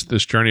into this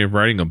journey of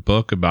writing a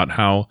book about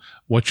how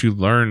what you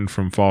learned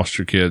from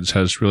foster kids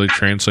has really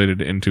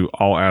translated into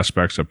all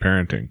aspects of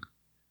parenting?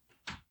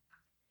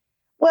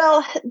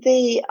 Well,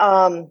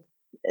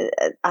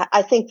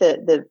 I think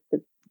the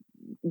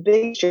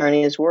big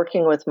journey is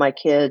working with my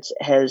kids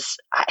has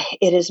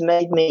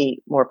made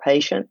me more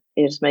patient.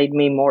 It has made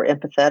me more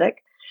empathetic.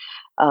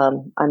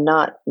 I'm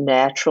not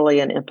naturally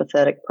an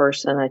empathetic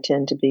person. I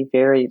tend to be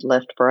very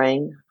left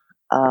brain.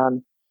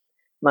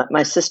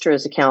 My sister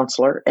is a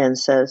counselor and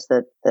says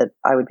that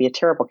I would be a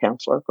terrible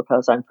counselor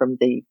because I'm from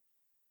the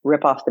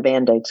rip off the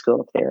Band-Aid school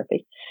of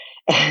therapy.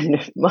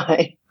 And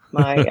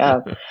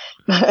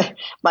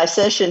my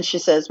session, she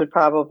says, would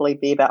probably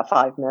be about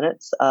 5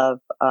 minutes of,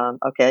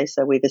 okay,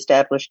 so we've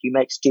established you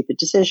make stupid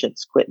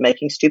decisions. Quit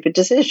making stupid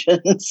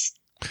decisions.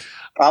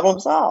 Problem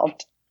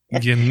solved. I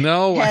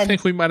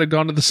think we might have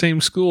gone to the same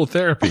school of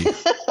therapy.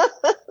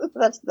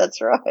 That's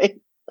right.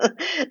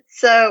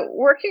 So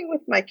working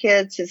with my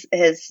kids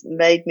has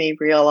made me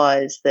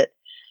realize that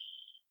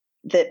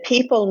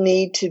people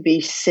need to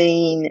be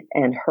seen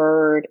and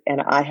heard, and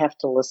I have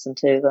to listen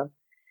to them.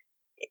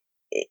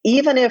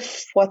 Even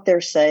if what they're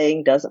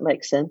saying doesn't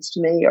make sense to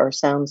me or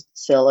sounds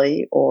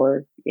silly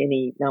or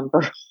any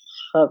number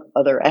of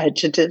other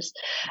adjectives,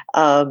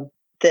 that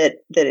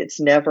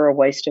it's never a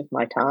waste of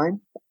my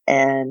time.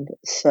 And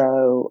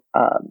so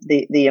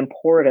the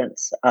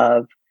importance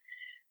of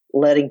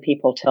letting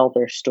people tell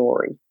their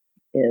story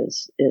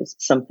is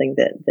something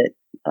that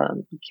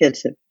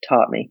kids have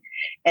taught me.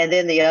 And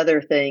then the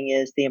other thing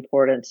is the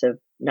importance of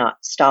not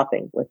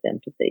stopping with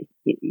empathy.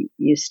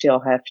 You still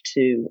have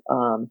to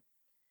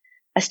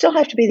I still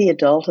have to be the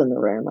adult in the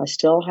room. I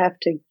still have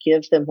to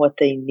give them what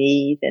they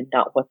need and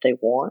not what they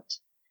want.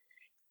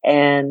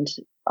 And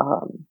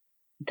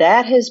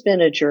that has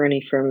been a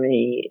journey for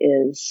me,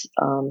 is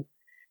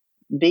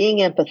being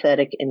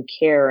empathetic and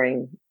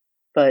caring,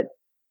 but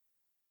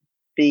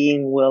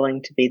being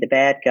willing to be the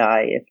bad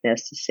guy if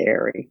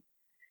necessary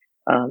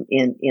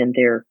in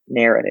their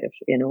narrative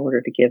in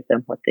order to give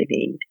them what they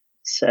need.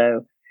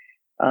 So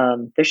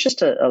there's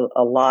just a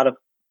lot of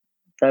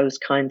those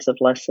kinds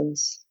of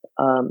lessons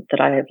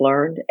that I have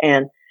learned,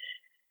 and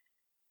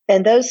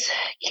those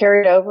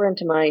carried over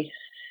into my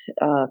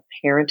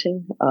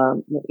parenting.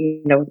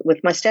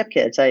 With my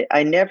stepkids,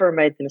 I never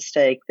made the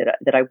mistake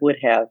that I would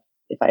have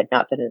if I had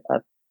not been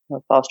a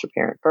foster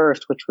parent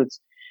first, which was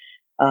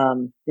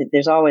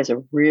there's always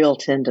a real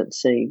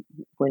tendency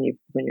when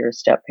you're a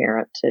step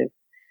parent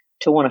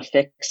to want to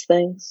fix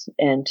things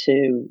and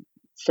to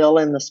fill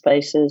in the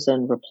spaces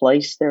and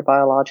replace their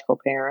biological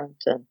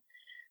parent. And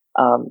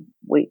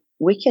we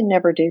can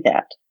never do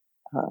that.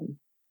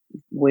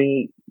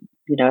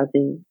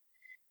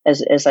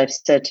 As I've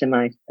said to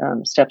my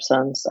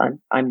stepsons,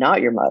 I'm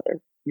not your mother.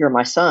 You're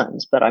my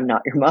sons, but I'm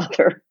not your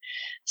mother.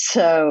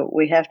 So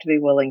we have to be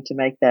willing to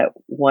make that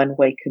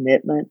one-way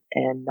commitment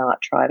and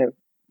not try to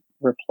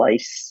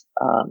replace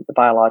the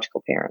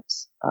biological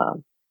parents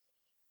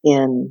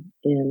in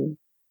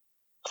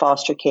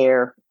foster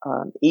care.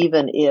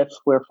 Even if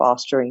we're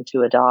fostering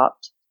to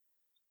adopt,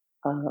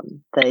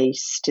 they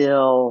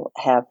still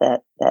have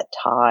that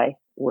tie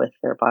with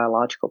their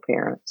biological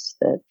parents.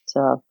 That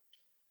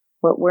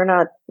we're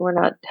not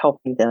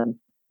helping them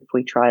if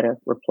we try to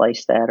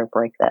replace that or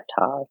break that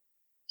tie.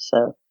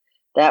 So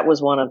that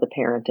was one of the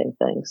parenting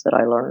things that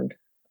I learned.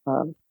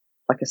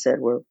 Like I said,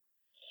 we're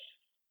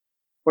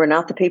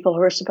not the people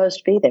who are supposed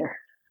to be there,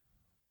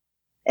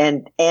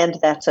 and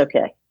that's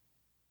okay.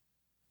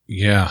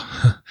 Yeah,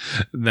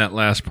 that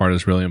last part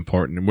is really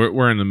important.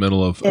 We're in the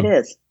middle of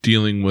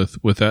dealing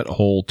with that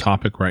whole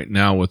topic right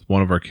now with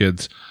one of our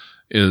kids.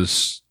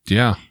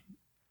 You're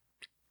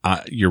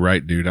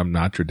right, dude. I'm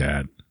not your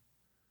dad.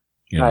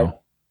 You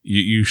know,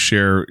 you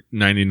share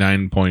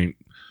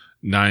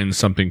 99.9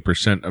 something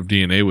percent of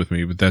DNA with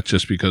me, but that's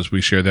just because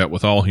we share that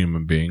with all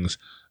human beings.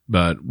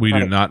 But we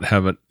do not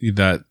have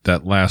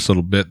that last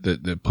little bit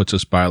that puts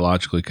us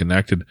biologically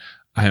connected.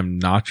 I am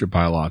not your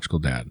biological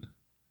dad.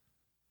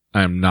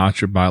 I am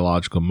not your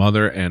biological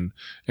mother, and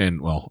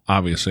well,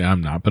 obviously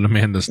I'm not, but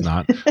Amanda's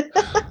not.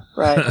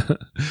 Right.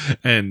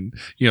 And,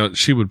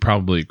 she would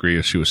probably agree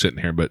if she was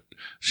sitting here, but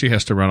she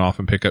has to run off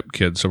and pick up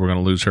kids, so we're going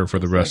to lose her for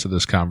the rest of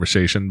this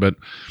conversation. But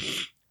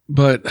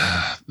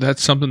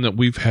that's something that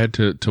we've had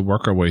to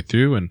work our way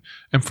through. And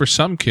for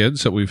some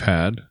kids that we've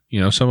had,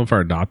 some of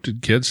our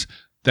adopted kids,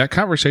 that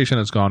conversation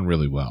has gone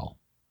really well.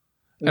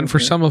 Mm-hmm. And for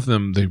some of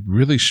them, they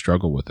really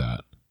struggle with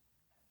that.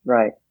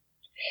 Right.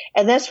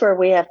 And that's where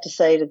we have to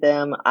say to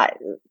them, I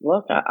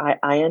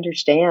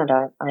understand.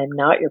 I'm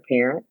not your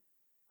parent.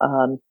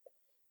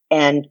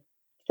 And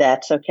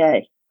that's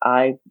okay.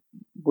 I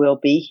will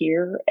be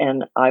here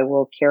and I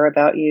will care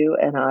about you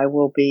and I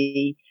will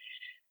be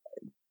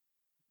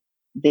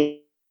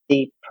the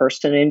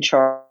person in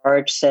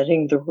charge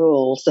setting the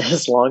rules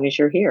as long as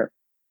you're here.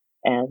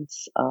 And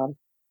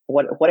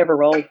whatever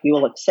role you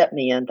will accept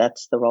me in,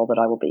 that's the role that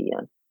I will be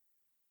in.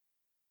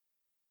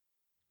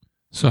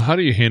 So how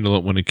do you handle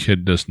it when a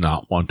kid does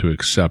not want to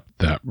accept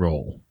that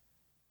role?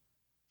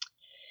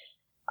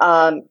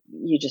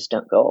 You just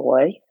don't go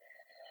away.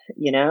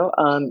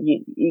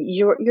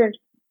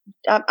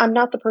 I'm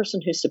not the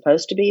person who's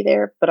supposed to be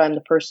there, but I'm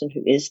the person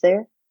who is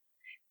there.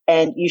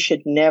 And you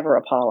should never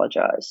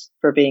apologize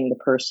for being the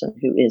person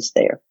who is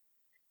there.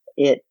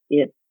 It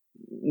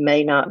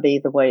may not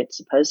be the way it's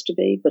supposed to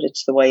be, but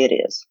it's the way it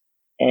is.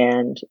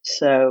 And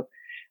so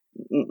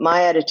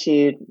my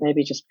attitude,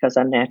 maybe just because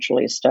I'm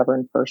naturally a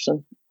stubborn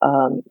person,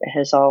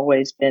 has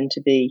always been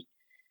to be,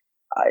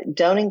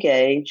 don't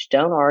engage,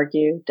 don't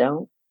argue,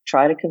 don't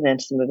try to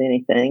convince them of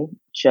anything.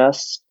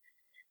 Just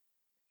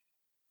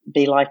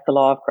be like the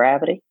law of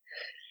gravity.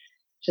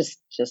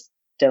 Just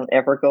don't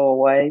ever go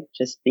away.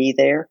 Just be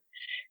there,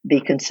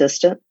 be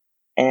consistent,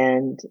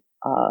 and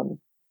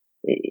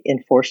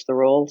enforce the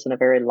rules in a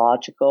very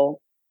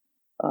logical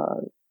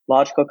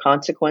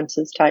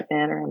consequences type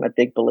manner. I'm a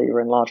big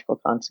believer in logical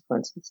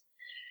consequences.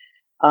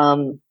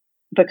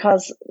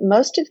 Because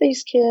most of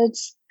these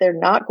kids, they're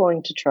not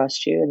going to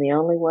trust you. And the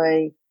only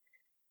way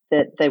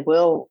that they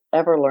will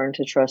ever learn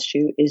to trust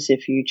you is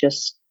if you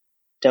just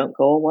don't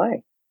go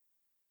away.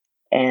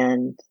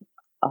 And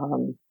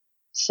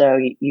so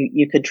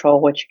you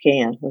control what you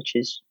can, which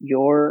is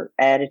your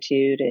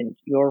attitude and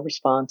your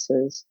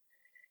responses,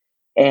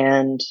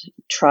 and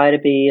try to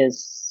be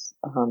as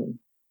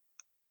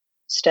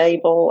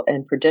stable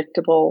and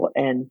predictable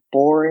and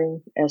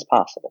boring as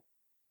possible.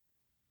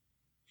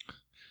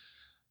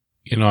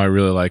 I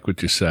really like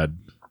what you said.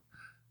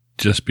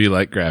 Just be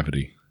like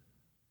gravity.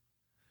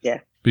 Yeah.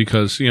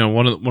 Because,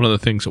 one of the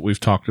things that we've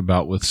talked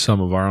about with some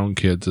of our own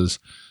kids is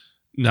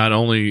not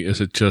only is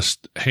it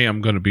just, hey,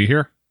 I'm going to be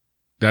here.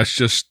 That's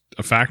just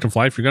a fact of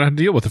life. You're going to have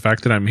to deal with the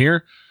fact that I'm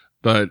here.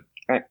 But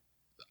right.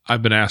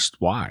 I've been asked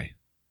why.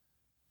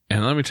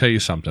 And let me tell you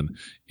something.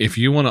 If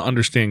you want to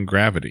understand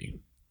gravity,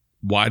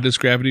 why does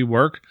gravity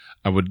work?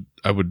 I would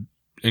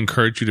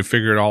encourage you to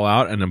figure it all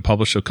out and then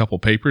publish a couple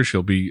papers.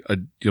 You'll be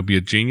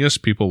a genius.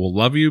 People will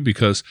love you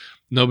because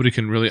nobody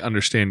can really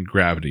understand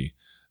gravity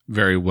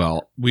very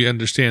well. We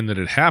understand that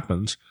it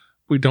happens.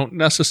 We don't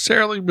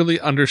necessarily really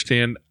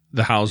understand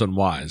the hows and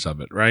whys of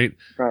it, right?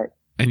 Right.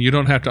 And you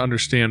don't have to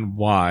understand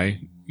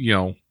why,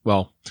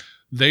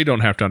 they don't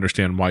have to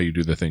understand why you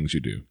do the things you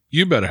do.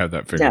 You better have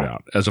that figured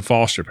out. As a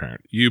foster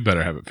parent, you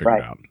better have it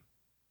figured out.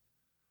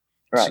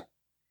 Right.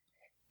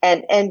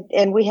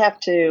 And we have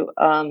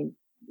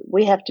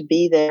to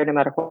be there no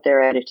matter what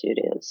their attitude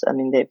is. I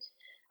mean,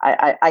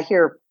 I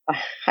hear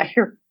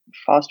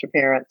foster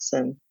parents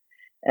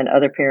and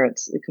other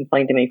parents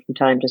complain to me from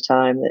time to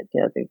time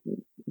that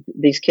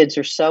these kids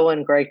are so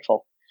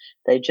ungrateful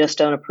They just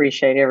don't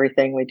appreciate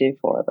everything we do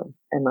for them.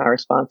 And my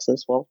response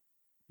is, well,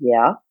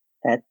 yeah,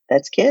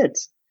 that's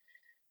kids.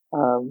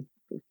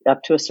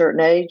 Up to a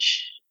certain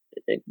age,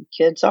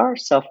 kids are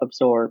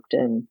self-absorbed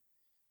and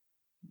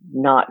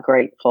not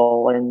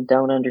grateful and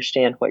don't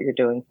understand what you're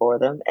doing for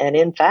them. And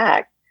in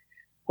fact,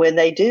 when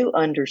they do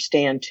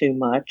understand too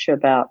much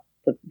about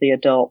the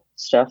adult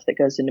stuff that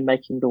goes into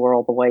making the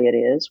world the way it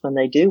is, when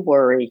they do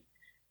worry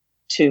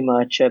too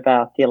much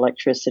about the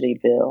electricity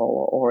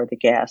bill or the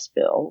gas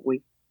bill,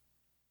 we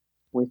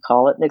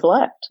call it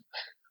neglect.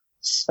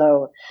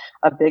 So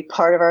a big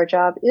part of our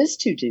job is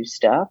to do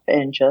stuff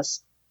and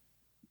just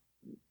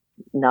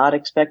not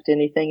expect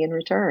anything in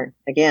return.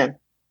 Again,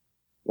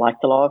 like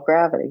the law of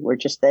gravity, we're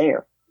just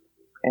there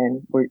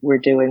and we're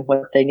doing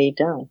what they need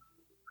done.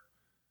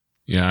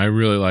 Yeah, I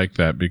really like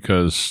that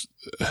because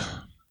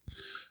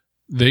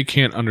they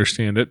can't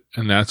understand it,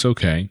 and that's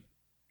okay,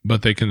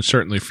 but they can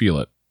certainly feel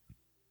it.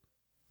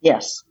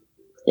 Yes.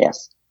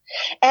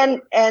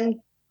 And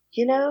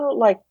you know,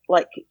 like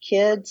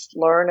kids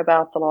learn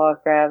about the law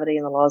of gravity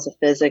and the laws of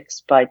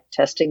physics by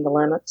testing the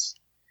limits.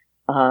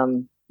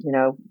 You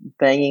know,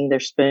 banging their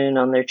spoon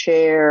on their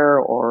chair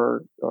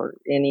or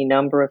any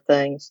number of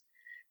things.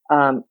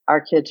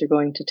 Our kids are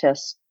going to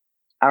test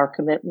our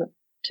commitment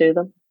to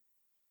them.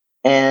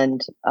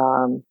 And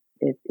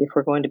if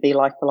we're going to be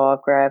like the law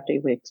of gravity,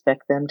 we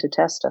expect them to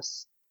test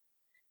us.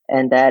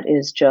 And that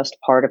is just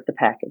part of the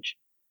package.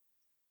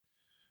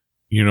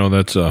 You know,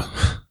 that's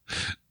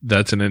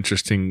an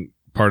interesting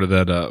part of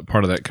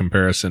that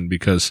comparison,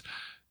 because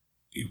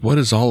what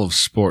is all of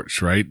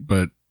sports, right?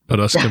 But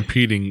us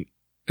competing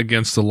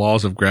against the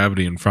laws of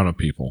gravity in front of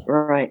people.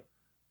 Right.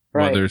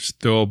 Whether it's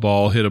throw a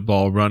ball, hit a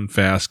ball, run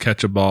fast,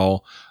 catch a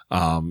ball,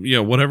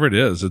 whatever it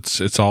is,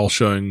 it's all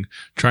trying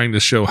to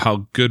show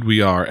how good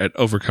we are at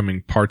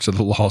overcoming parts of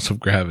the laws of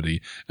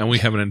gravity. And we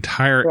have an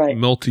entire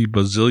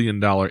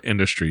multi-bazillion-dollar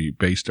industry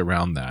based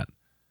around that.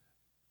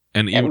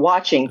 And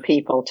watching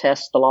people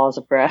test the laws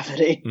of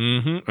gravity.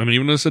 Mm-hmm. And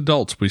even as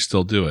adults, we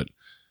still do it.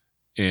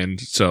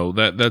 And so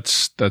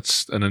that's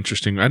an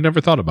interesting, I never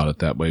thought about it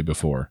that way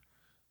before.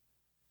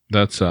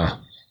 That's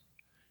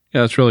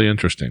really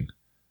interesting.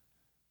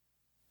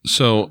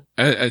 So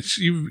as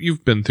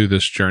you've been through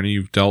this journey,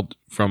 you've dealt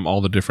from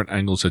all the different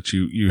angles that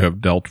you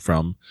have dealt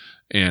from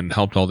and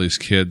helped all these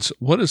kids.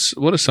 What is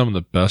some of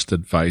the best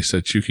advice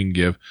that you can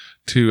give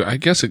to, I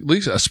guess, at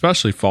least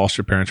especially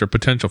foster parents or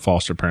potential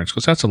foster parents?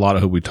 Because that's a lot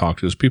of who we talk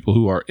to, is people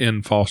who are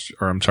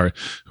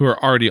who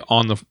are already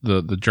on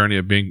the journey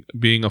of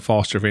being a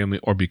foster family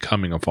or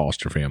becoming a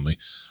foster family.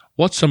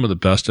 What's some of the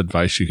best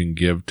advice you can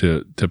give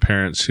to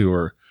parents who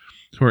are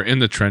in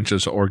the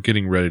trenches or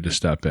getting ready to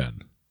step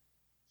in?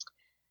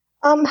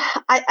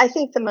 I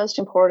think the most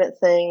important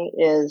thing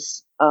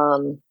is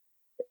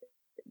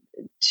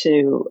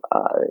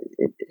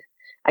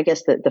I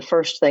guess the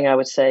first thing I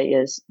would say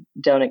is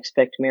don't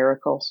expect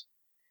miracles.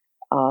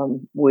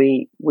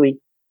 We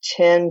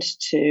tend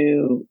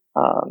to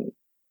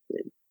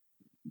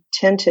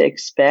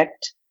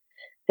expect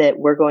that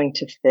we're going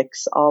to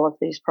fix all of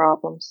these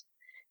problems,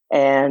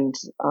 and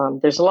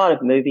there's a lot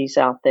of movies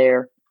out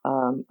there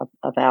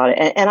about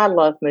it, and I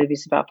love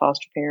movies about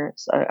foster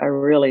parents. I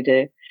really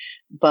do.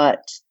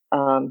 But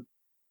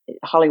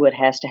Hollywood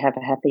has to have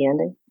a happy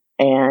ending,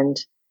 and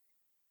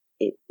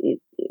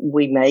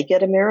we may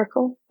get a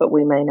miracle, but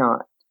we may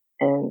not.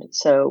 And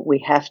so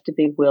we have to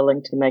be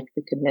willing to make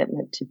the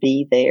commitment to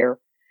be there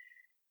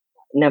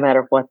no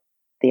matter what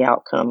the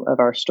outcome of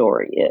our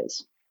story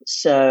is.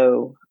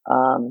 So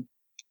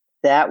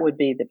that would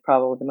be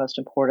probably the most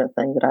important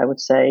thing that I would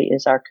say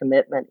is our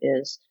commitment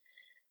is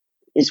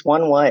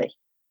one way.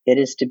 It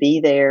is to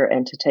be there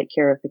and to take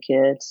care of the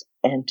kids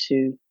and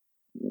to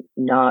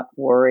not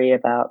worry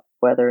about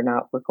whether or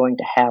not we're going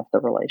to have the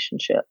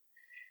relationship.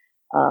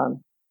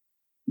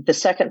 The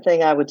second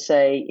thing I would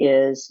say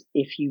is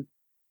if you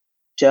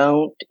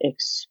don't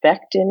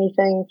expect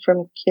anything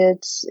from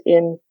kids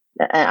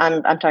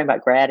I'm talking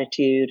about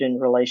gratitude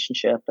and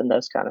relationship and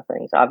those kind of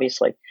things.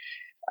 Obviously,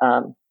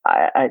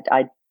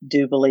 I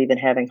do believe in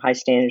having high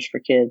standards for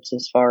kids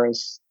as far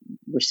as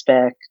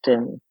respect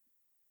and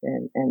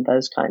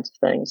those kinds of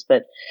things.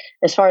 But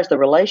as far as the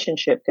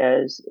relationship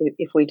goes,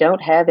 if we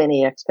don't have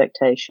any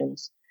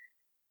expectations,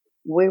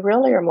 we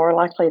really are more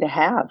likely to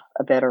have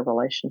a better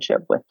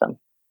relationship with them.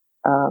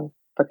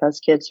 Because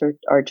kids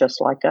are just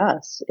like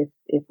us.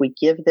 If we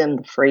give them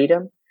the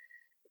freedom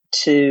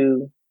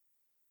to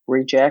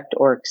reject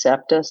or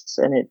accept us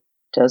and it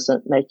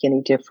doesn't make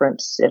any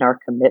difference in our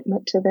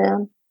commitment to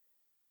them,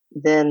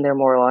 then they're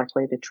more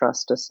likely to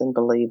trust us and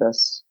believe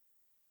us.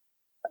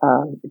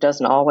 It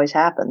doesn't always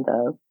happen,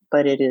 though,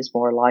 but it is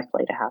more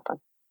likely to happen.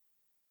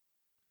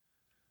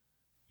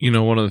 You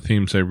know, one of the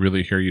themes I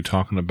really hear you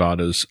talking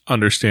about is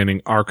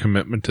understanding our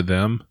commitment to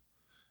them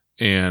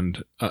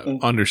and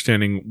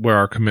understanding where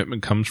our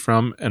commitment comes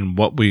from and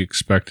what we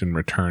expect in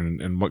return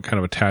and what kind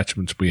of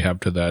attachments we have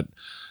to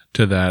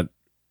that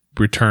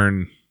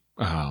return.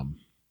 What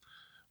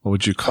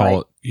would you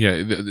call it?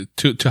 Yeah,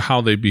 to how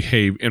they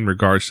behave in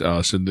regards to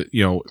us, and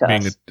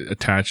being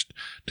attached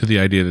to the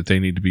idea that they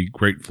need to be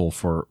grateful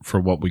for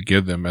what we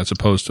give them, as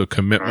opposed to a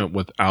commitment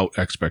without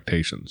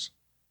expectations.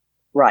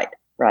 Right.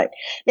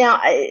 Now,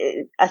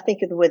 I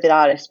think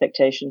without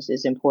expectations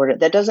is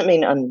important. That doesn't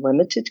mean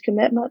unlimited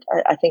commitment.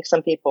 I think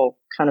some people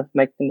kind of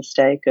make the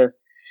mistake of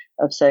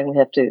saying we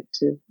have to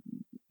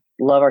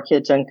love our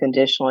kids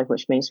unconditionally,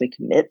 which means we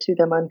commit to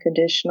them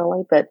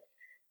unconditionally. But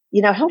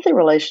healthy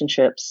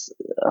relationships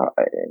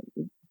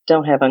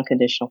don't have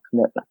unconditional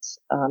commitments.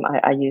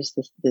 I use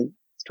the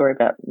story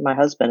about my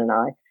husband and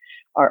I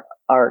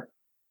are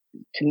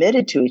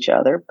committed to each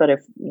other, but if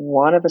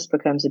one of us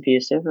becomes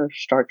abusive or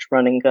starts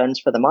running guns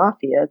for the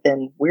mafia,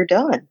 then we're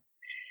done.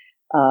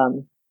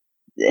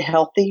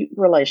 Healthy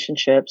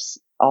relationships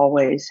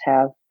always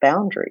have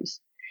boundaries.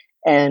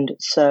 And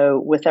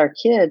so with our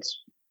kids,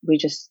 we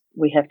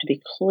have to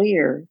be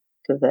clear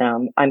to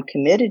them, I'm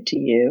committed to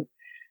you,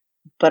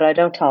 but I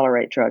don't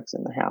tolerate drugs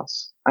in the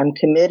house. I'm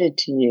committed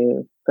to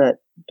you, but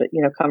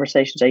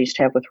conversations I used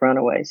to have with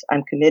runaways.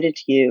 I'm committed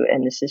to you,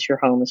 and this is your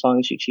home as long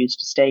as you choose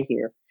to stay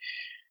here.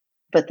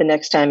 But the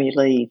next time you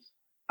leave,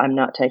 I'm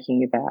not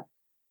taking you back.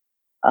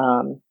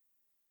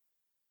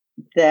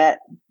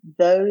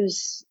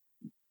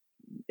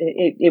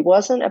 It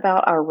wasn't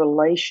about our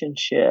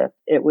relationship.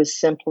 It was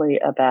simply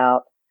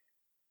about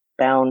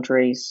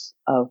boundaries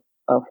of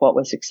what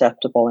was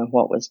acceptable and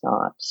what was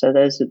not. So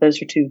those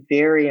are two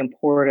very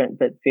important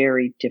but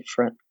very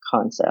different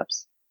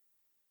concepts.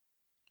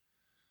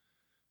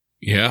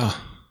 Yeah.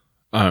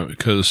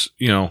 Because,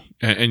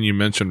 and you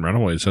mentioned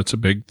runaways. That's a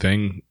big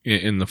thing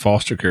in the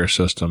foster care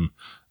system.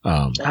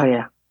 Oh,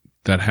 yeah.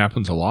 That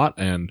happens a lot.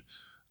 And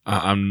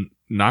I'm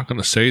not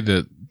going to say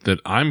that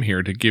I'm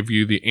here to give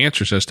you the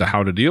answers as to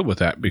how to deal with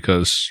that,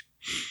 because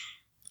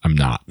I'm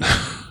not.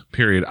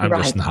 Period. I'm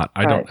just not.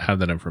 I don't have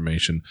that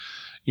information.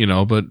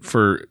 But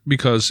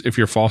because if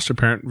you're foster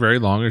parent very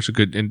long, it's a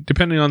good, and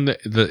depending on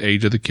the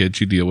age of the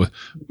kids you deal with,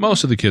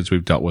 most of the kids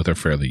we've dealt with are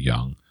fairly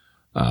young.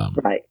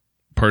 Right.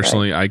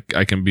 Personally, I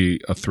can be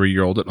a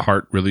 3-year-old at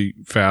heart really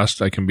fast.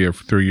 I can be a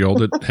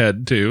 3-year-old at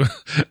head too.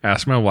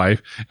 Ask my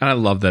wife. And I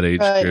love that age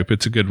group.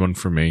 It's a good one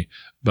for me.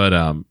 But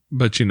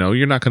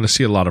you're not going to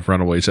see a lot of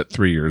runaways at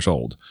 3 years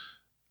old.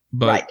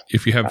 But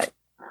if you have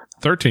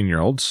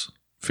 13-year-olds,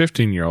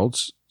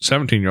 15-year-olds,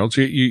 17-year-olds,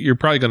 you're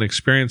probably going to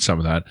experience some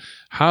of that.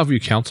 How have you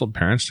counseled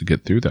parents to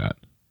get through that?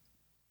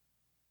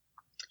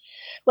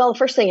 Well, the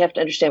first thing you have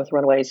to understand with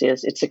runaways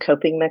is it's a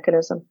coping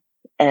mechanism.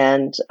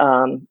 And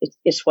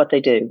it's what they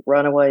do.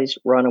 Runaways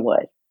run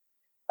away.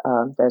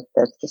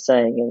 That's the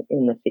saying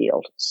in the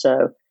field.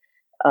 So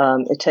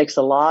it takes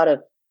a lot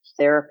of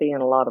therapy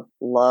and a lot of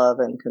love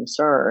and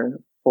concern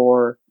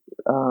for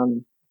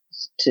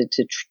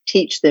to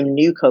teach them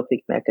new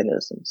coping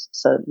mechanisms.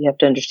 So you have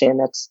to understand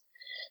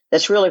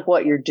that's really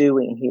what you're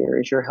doing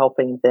here, is you're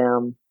helping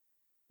them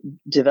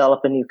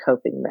develop a new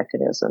coping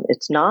mechanism.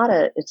 It's not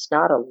a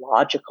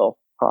logical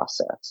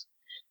process.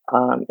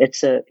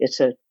 It's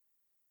a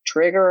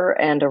trigger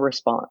and a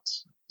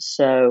response.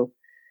 So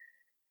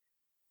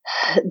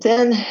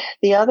then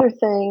the other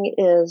thing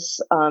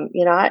is,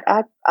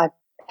 I've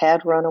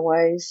had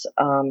runaways.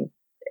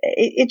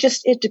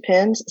 It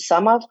depends.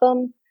 Some of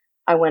them,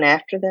 I went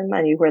after them.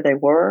 I knew where they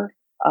were.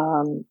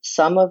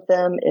 Some of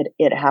them,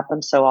 it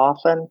happened so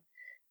often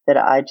that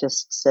I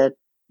just said,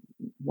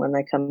 when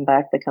they come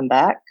back, they come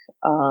back.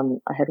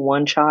 I had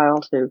one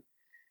child who,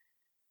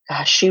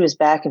 gosh, she was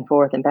back and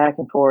forth,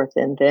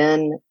 and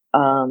then,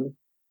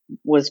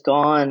 was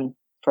gone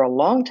for a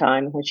long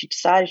time. When she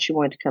decided she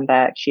wanted to come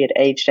back, she had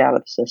aged out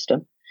of the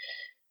system.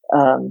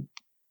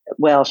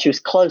 She was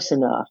close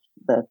enough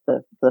that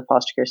the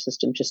foster care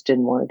system just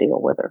didn't want to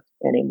deal with her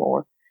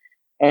anymore.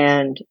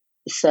 And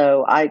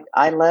so I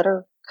let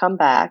her come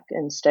back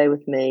and stay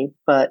with me.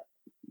 But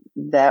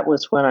that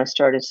was when I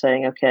started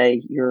saying,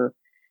 okay, you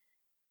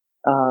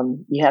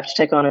have to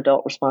take on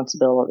adult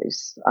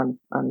responsibilities.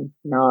 I'm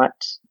not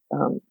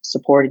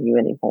supporting you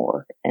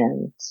anymore.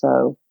 And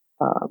so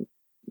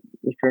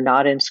if you're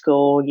not in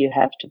school, you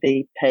have to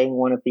be paying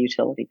one of the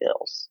utility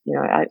bills.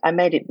 I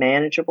made it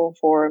manageable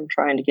for him,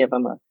 trying to give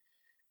him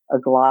a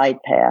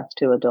glide path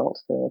to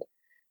adulthood.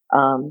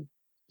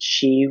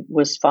 She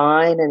was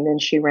fine, and then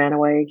she ran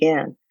away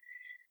again.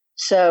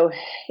 So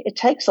it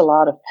takes a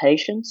lot of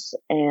patience,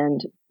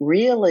 and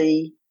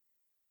really,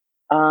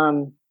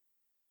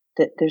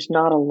 there's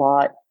not a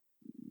lot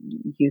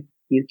you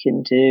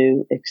can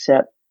do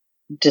except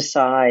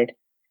decide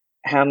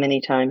how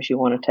many times you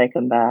want to take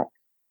them back.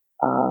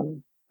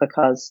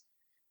 Because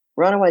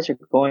runaways are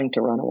going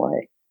to run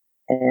away.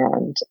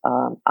 And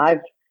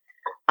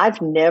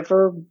I've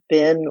never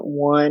been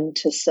one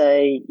to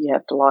say you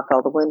have to lock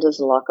all the windows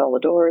and lock all the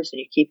doors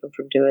and you keep them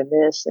from doing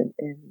this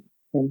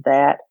and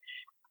that.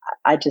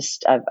 I've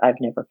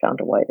never found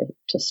a way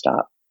to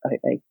stop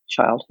a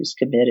child who's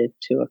committed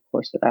to a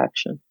course of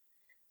action.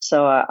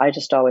 So I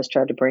just always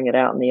tried to bring it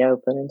out in the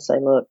open and say,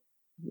 look,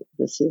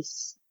 this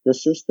is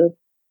the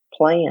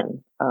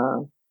plan.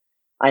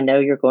 I know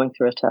you're going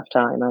through a tough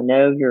time. I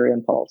know your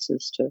impulse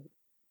is to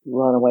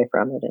run away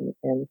from it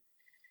and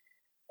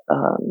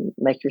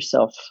make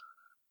yourself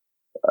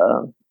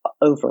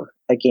over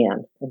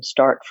again and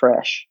start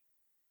fresh.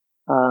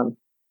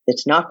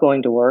 It's not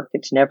going to work.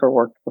 It's never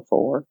worked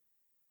before.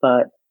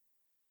 But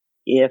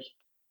if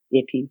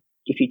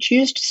you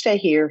choose to stay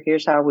here,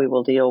 here's how we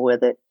will deal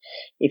with it.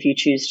 If you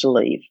choose to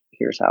leave,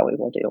 here's how we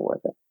will deal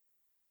with it.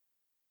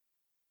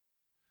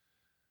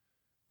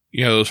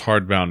 Yeah, those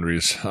hard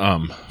boundaries.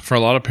 For a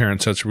lot of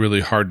parents, that's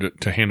really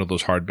hard to handle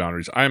those hard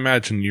boundaries. I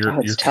imagine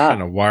you're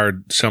kind of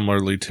wired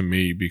similarly to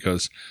me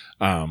because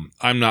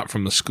I'm not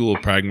from the school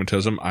of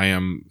pragmatism. I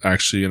am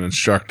actually an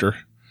instructor.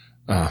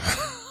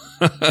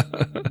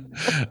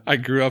 I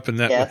grew up in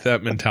that with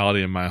that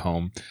mentality in my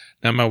home.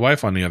 Now, my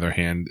wife, on the other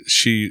hand,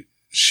 she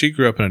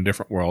grew up in a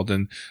different world,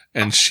 and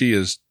she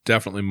is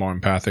definitely more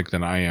empathic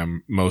than I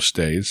am most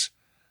days.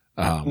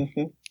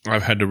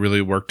 I've had to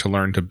really work to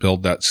learn to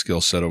build that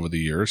skill set over the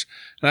years,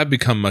 and I've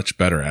become much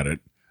better at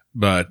it.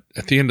 But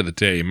at the end of the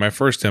day, my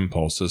first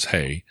impulse is,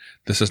 hey,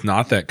 this is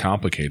not that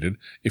complicated.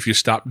 If you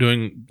stop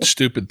doing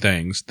stupid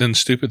things, then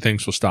stupid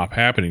things will stop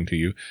happening to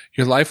you.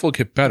 Your life will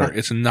get better.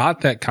 It's not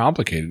that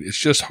complicated. It's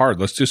just hard.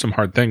 Let's do some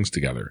hard things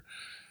together.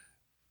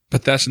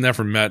 But that's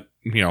never met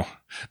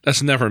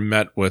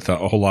with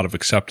a whole lot of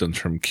acceptance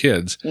from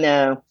kids.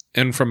 No.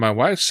 And from my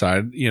wife's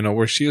side,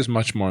 where she is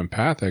much more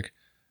empathic,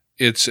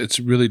 it's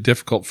really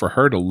difficult for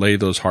her to lay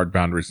those hard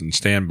boundaries and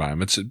stand by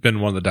them. It's been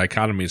one of the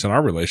dichotomies in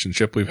our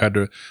relationship. We've had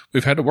to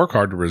work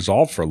hard to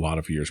resolve for a lot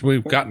of years.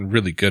 We've gotten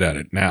really good at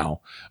it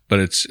now, but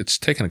it's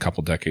taken a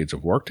couple decades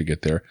of work to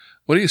get there.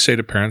 What do you say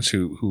to parents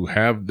who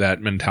have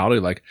that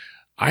mentality like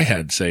I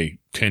had, say,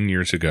 10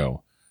 years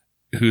ago,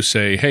 who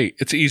say, hey,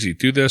 it's easy,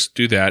 do this,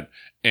 do that,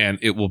 and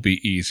it will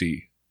be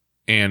easy,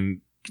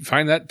 and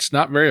find that's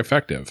not very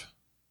effective?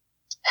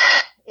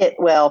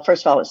 Well,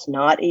 first of all, it's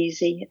not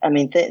easy. I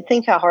mean,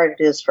 think how hard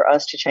it is for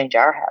us to change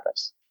our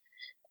habits.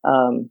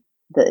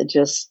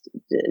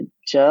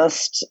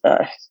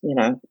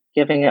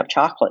 Giving up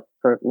chocolate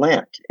for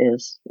Lent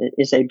is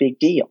a big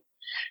deal.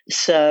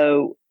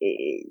 So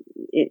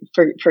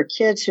for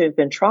kids who have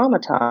been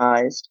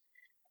traumatized,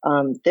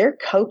 their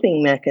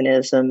coping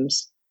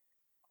mechanisms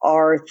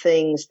are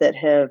things that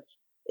have,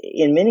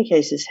 in many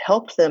cases,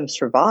 helped them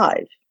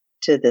survive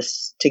to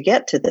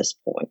get to this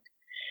point.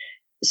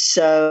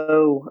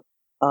 So,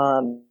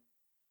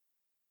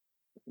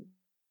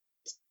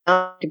 it's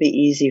not to be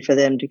easy for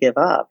them to give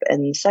up.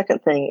 And the second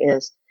thing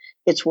is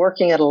it's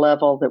working at a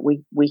level that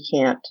we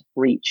can't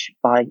reach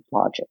by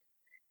logic.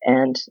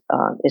 And,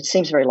 it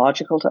seems very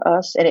logical to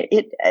us, and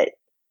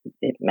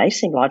it may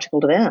seem logical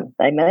to them.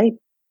 They may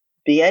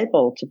be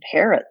able to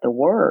parrot the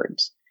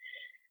words,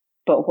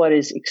 but what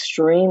is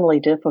extremely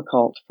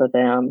difficult for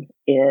them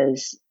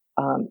is,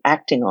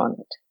 acting on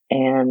it.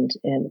 And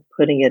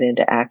putting it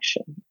into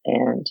action.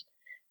 And,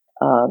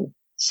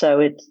 so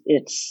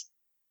it's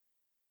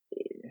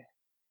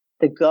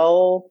the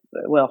goal.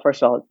 Well,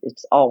 first of all,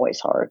 it's always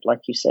hard.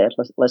 Like you said,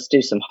 let's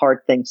do some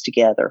hard things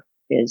together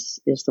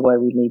is the way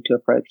we need to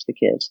approach the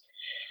kids.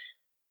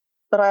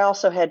 But I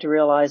also had to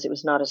realize it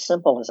was not as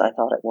simple as I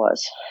thought it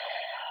was.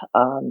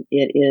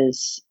 It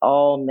is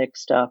all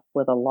mixed up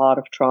with a lot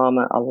of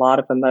trauma, a lot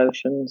of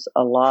emotions,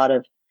 a lot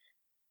of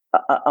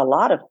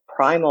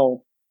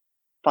primal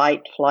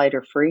fight, flight,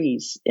 or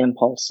freeze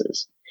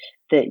impulses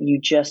that you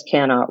just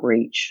cannot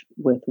reach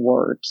with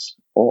words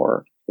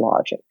or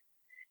logic.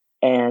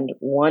 And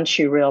once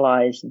you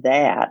realize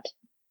that,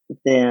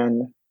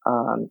 then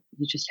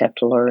you just have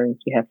to learn.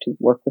 You have to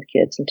work with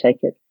kids and take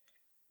it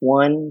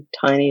one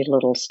tiny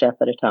little step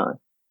at a time.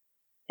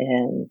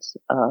 And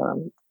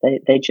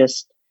they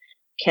just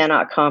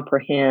cannot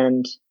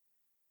comprehend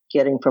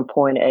getting from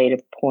point A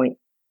to point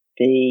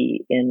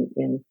B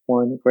in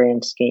one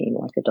grand scheme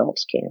like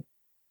adults can.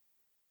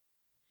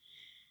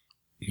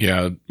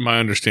 Yeah, my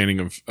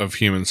understanding of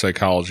human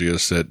psychology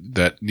is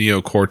that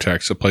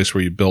neocortex, a place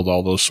where you build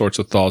all those sorts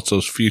of thoughts,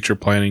 those future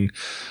planning,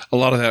 a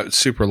lot of that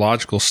super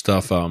logical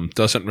stuff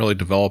doesn't really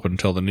develop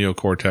until the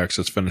neocortex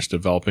is finished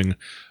developing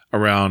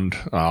around,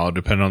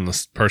 depending on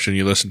the person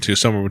you listen to,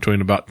 somewhere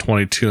between about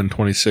 22 and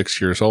 26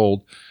 years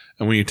old.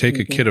 And when you take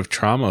a kid of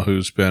trauma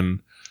who's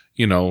been,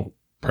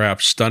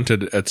 perhaps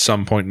stunted at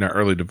some point in their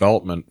early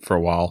development for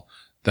a while,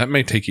 that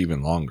may take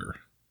even longer.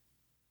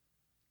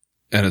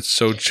 And it's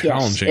so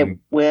challenging. Yes, it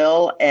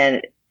will.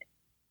 And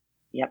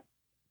yep.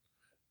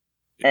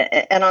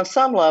 And on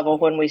some level,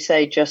 when we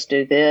say just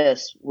do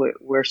this,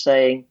 we're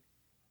saying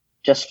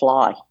just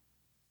fly.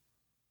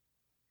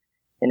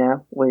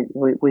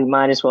 We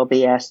might as well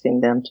be asking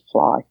them to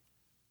fly.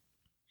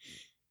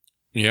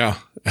 Yeah.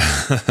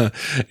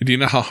 Do you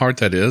know how hard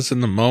that is in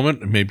the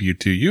moment? Maybe you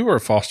do. You are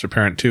a foster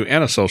parent too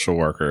and a social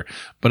worker.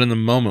 But in the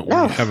moment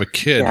when you have a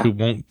kid who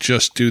won't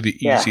just do the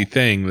easy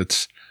thing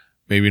that's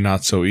maybe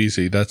not so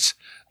easy, that's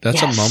a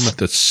moment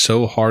that's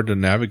so hard to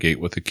navigate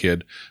with a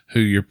kid who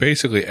you're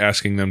basically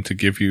asking them to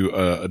give you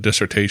a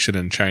dissertation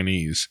in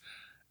Chinese,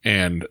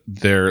 and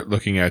they're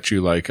looking at you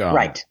like,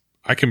 right.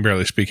 I can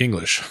barely speak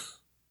English.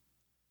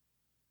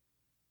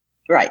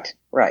 Right.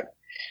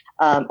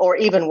 Or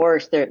even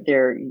worse,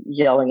 they're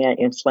yelling at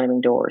you and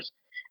slamming doors.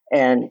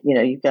 And,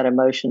 you've got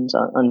emotions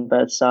on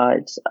both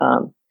sides.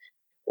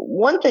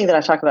 One thing that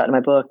I talk about in my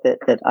book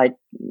that I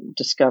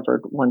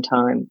discovered one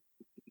time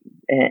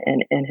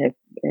and have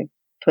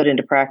put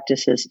into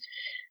practice is,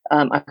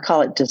 I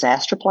call it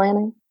disaster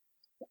planning.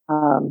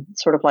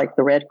 Sort of like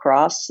the Red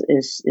Cross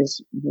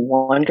is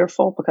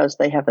wonderful because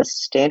they have a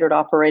standard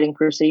operating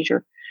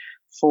procedure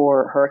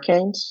for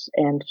hurricanes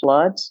and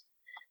floods.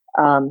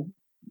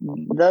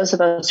 Those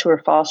of us who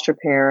are foster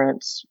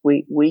parents,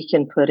 we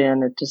can put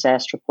in a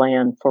disaster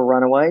plan for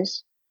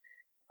runaways,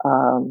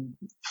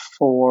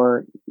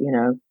 for,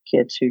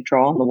 kids who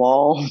draw on the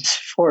walls,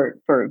 for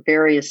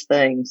various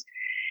things.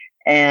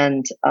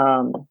 And,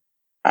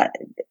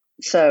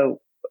 so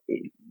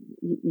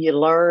you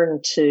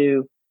learn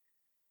to,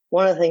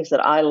 one of the things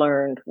that I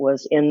learned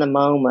was in the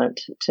moment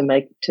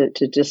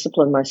to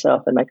discipline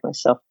myself and make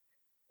myself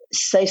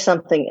say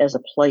something as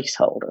a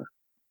placeholder,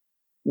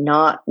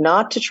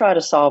 not to try to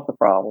solve the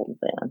problem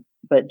then,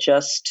 but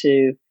just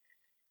to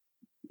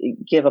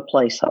give a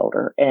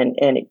placeholder. And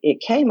it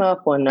came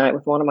up one night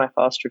with one of my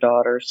foster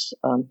daughters.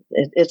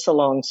 It's a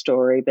long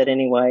story, but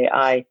anyway,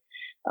 I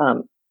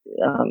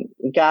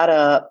got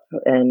up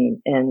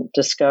and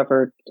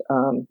discovered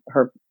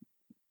her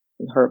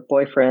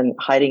boyfriend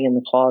hiding in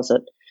the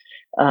closet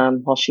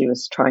while she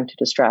was trying to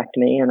distract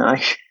me, and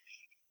I,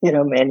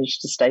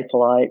 managed to stay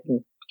polite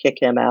and kick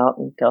him out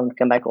and tell him to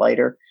come back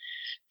later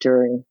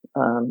during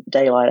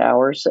daylight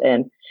hours.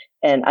 And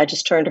I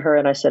just turned to her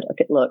and I said,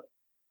 "Okay, look,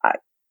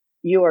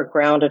 you are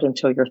grounded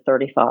until you're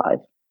 35,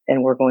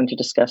 and we're going to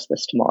discuss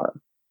this tomorrow."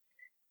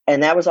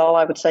 And that was all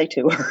I would say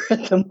to her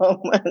at the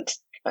moment,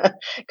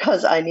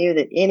 because I knew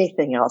that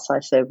anything else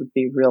I said would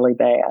be really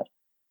bad.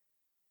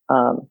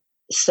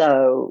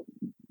 So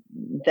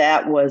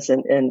that was,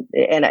 and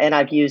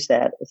I've used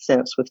that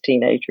since with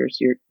teenagers.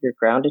 You're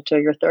grounded till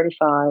you're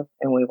 35,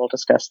 and we will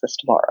discuss this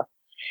tomorrow.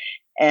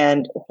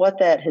 And what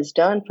that has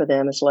done for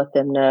them is let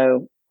them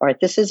know, all right,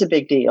 this is a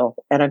big deal,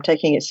 and I'm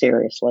taking it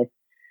seriously,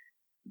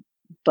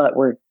 but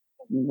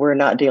we're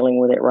not dealing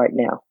with it right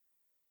now.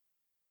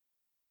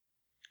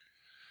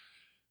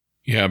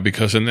 Yeah,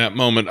 because in that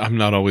moment, I'm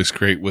not always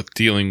great with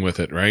dealing with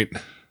it, right?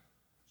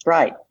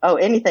 Right. Oh,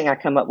 anything I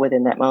come up with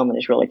in that moment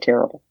is really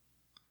terrible.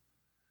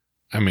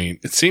 I mean,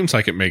 it seems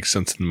like it makes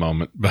sense in the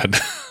moment,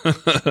 but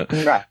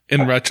right.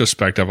 In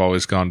retrospect, I've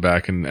always gone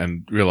back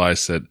and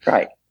realized that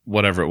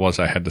whatever it was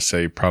I had to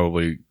say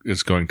probably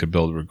is going to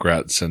build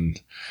regrets,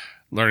 and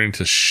learning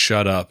to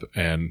shut up.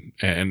 And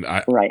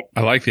I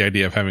like the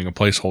idea of having a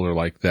placeholder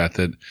like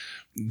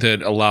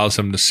that allows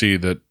them to see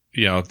that,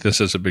 this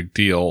is a big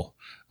deal.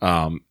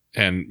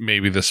 And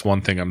maybe this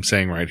one thing I'm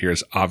saying right here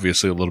is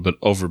obviously a little bit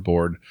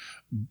overboard,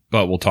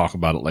 but we'll talk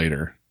about it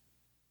later.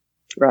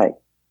 Right.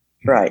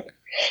 Right.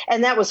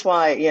 And that was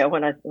why,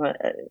 when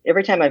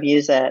every time I've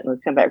used that and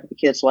we've come back with the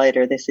kids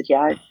later, they said,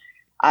 yeah,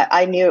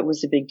 I knew it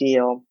was a big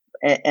deal,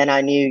 and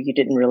I knew you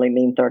didn't really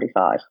mean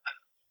 35.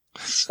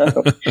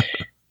 So.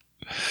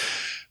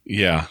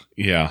 Yeah.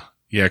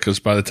 Because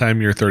by the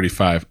time you're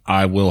 35,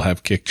 I will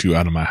have kicked you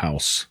out of my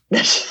house.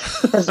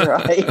 That's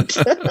right.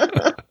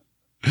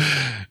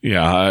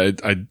 Yeah.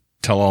 I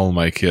tell all of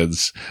my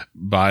kids,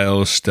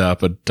 bio,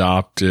 step,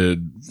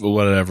 adopted,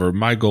 whatever.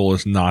 My goal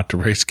is not to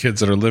raise kids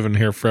that are living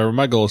here forever.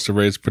 My goal is to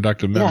raise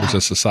productive members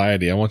of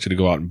society. I want you to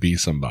go out and be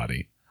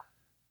somebody.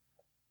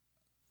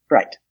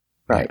 Right.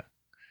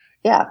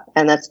 Yeah.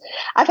 And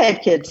I've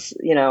had kids,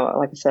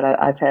 like I said,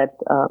 I've had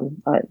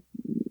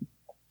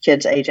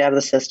kids age out of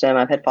the system.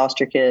 I've had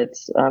foster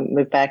kids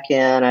move back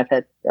in. I've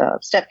had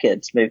step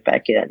kids move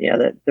back in,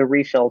 the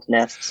refilled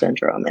nest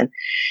syndrome. And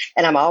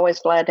I'm always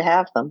glad to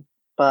have them.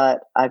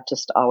 But I've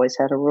just always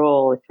had a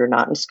rule: if you're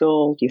not in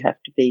school, you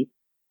have to be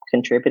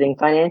contributing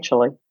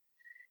financially.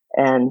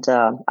 And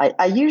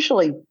I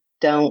usually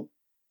don't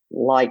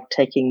like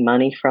taking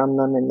money from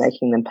them and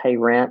making them pay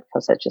rent,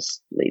 because that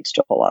just leads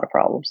to a whole lot of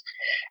problems.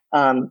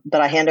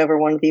 But I hand over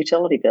one of the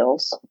utility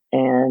bills,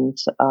 and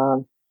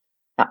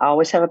I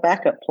always have a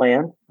backup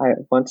plan. I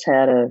once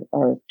had a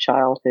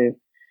child who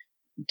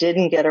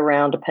didn't get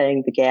around to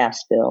paying the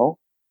gas bill,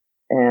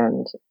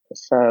 and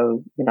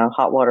so,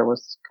 hot water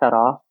was cut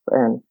off,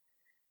 and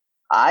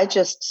I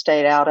just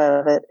stayed out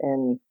of it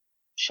and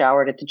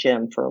showered at the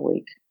gym for a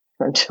week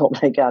until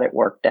they got it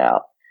worked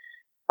out.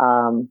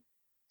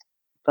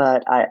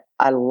 But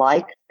I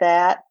like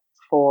that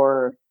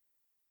for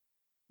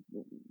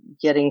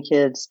getting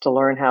kids to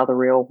learn how the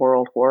real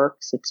world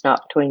works. It's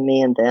not between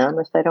me and them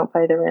if they don't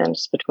pay their rent.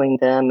 It's between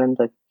them and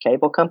the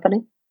cable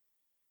company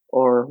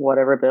or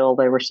whatever bill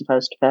they were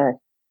supposed to pay.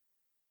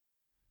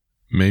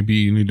 Maybe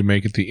you need to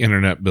make it the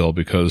internet bill,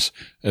 because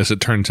as it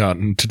turns out,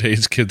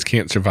 today's kids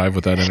can't survive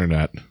without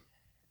internet.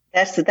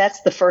 That's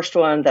the first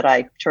one that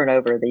I turn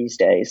over these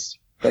days,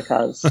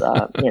 because,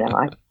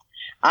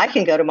 I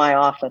can go to my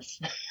office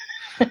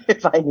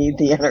if I need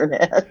the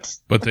internet.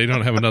 But they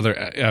don't have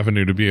another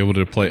avenue to be able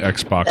to play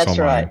Xbox That's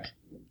online.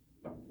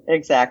 Right.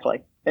 Exactly.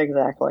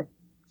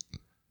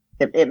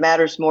 It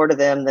matters more to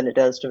them than it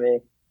does to me.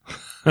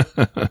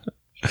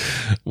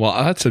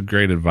 Well, that's a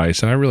great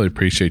advice, and I really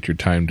appreciate your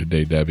time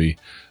today, Debbie.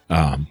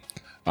 I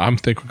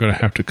think we're going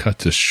to have to cut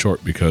this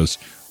short because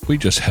we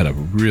just had a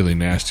really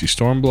nasty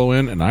storm blow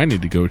in, and I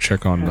need to go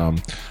check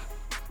on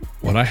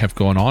what I have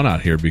going on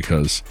out here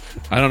because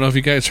I don't know if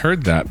you guys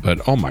heard that,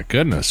 but oh my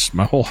goodness,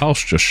 my whole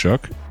house just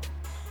shook.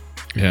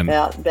 And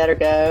yeah, better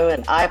go.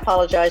 And I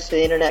apologize for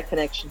the internet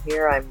connection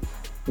here. I'm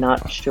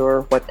not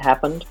sure what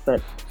happened,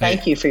 but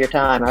thank you for your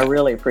time. I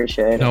really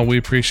appreciate it. No, we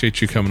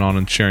appreciate you coming on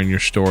and sharing your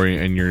story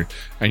and your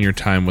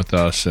time with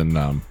us.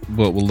 And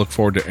we'll look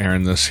forward to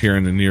airing this here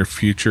in the near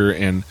future.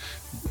 And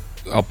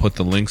I'll put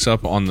the links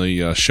up on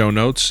the show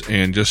notes.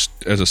 And just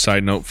as a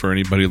side note for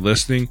anybody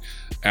listening,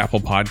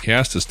 Apple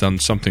Podcast has done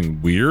something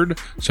weird.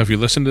 So if you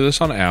listen to this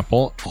on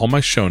Apple, all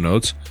my show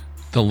notes,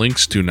 the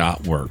links do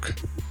not work.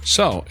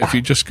 So if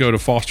you just go to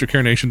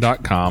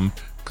fostercarenation.com,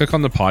 click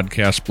on the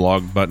podcast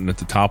blog button at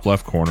the top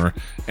left corner,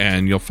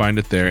 and you'll find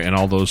it there. And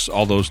all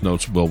those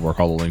notes will work.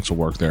 All the links will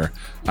work there.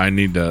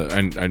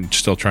 I'm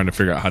still trying to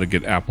figure out how to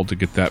get Apple to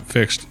get that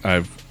fixed.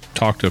 I've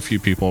talked to a few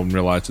people and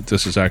realized that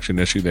this is actually an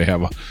issue they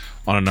have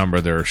on a number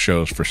of their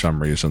shows for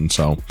some reason.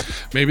 So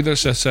maybe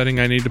there's a setting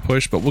I need to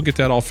push, but we'll get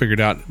that all figured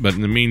out. But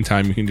in the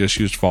meantime, you can just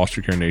use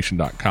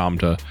fostercarenation.com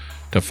to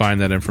find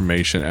that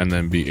information and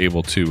then be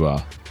able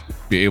to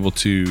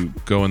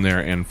go in there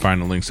and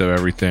find the links of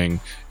everything,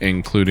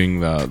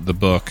 including the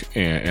book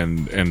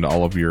and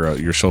all of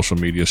your social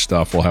media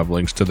stuff. We'll have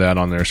links to that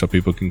on there so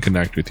people can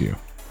connect with you.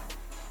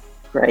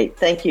 Great.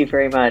 Thank you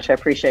very much. I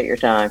appreciate your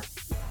time.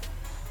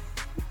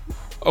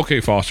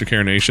 Okay, Foster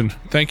Care Nation,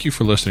 thank you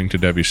for listening to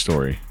Debbie's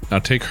story. Now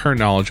take her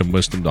knowledge and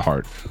wisdom to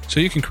heart so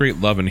you can create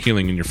love and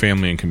healing in your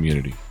family and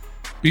community.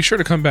 Be sure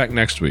to come back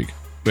next week.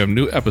 We have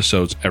new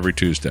episodes every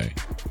Tuesday.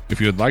 If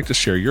you would like to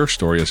share your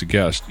story as a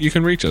guest, you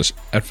can reach us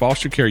at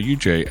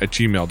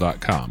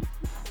fostercareuj@gmail.com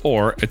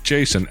or at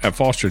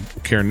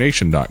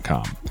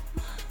jason@fostercarenation.com.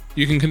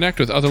 You can connect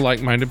with other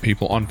like-minded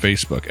people on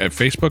Facebook at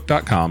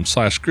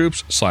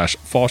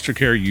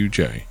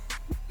facebook.com/groups/fostercareuj.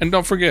 And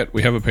don't forget,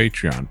 we have a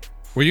Patreon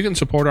where you can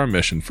support our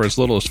mission for as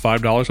little as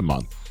 $5 a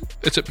month.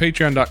 It's at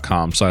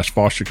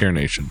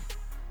patreon.com/fostercarenation.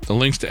 The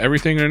links to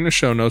everything are in the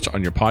show notes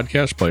on your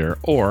podcast player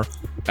or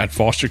at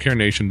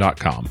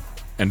fostercarenation.com.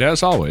 And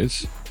as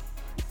always,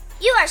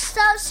 you are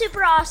so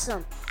super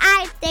awesome.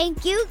 I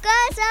think you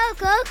guys are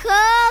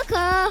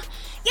cool.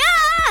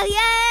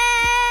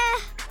 Yeah!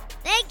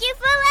 Thank you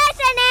for listening.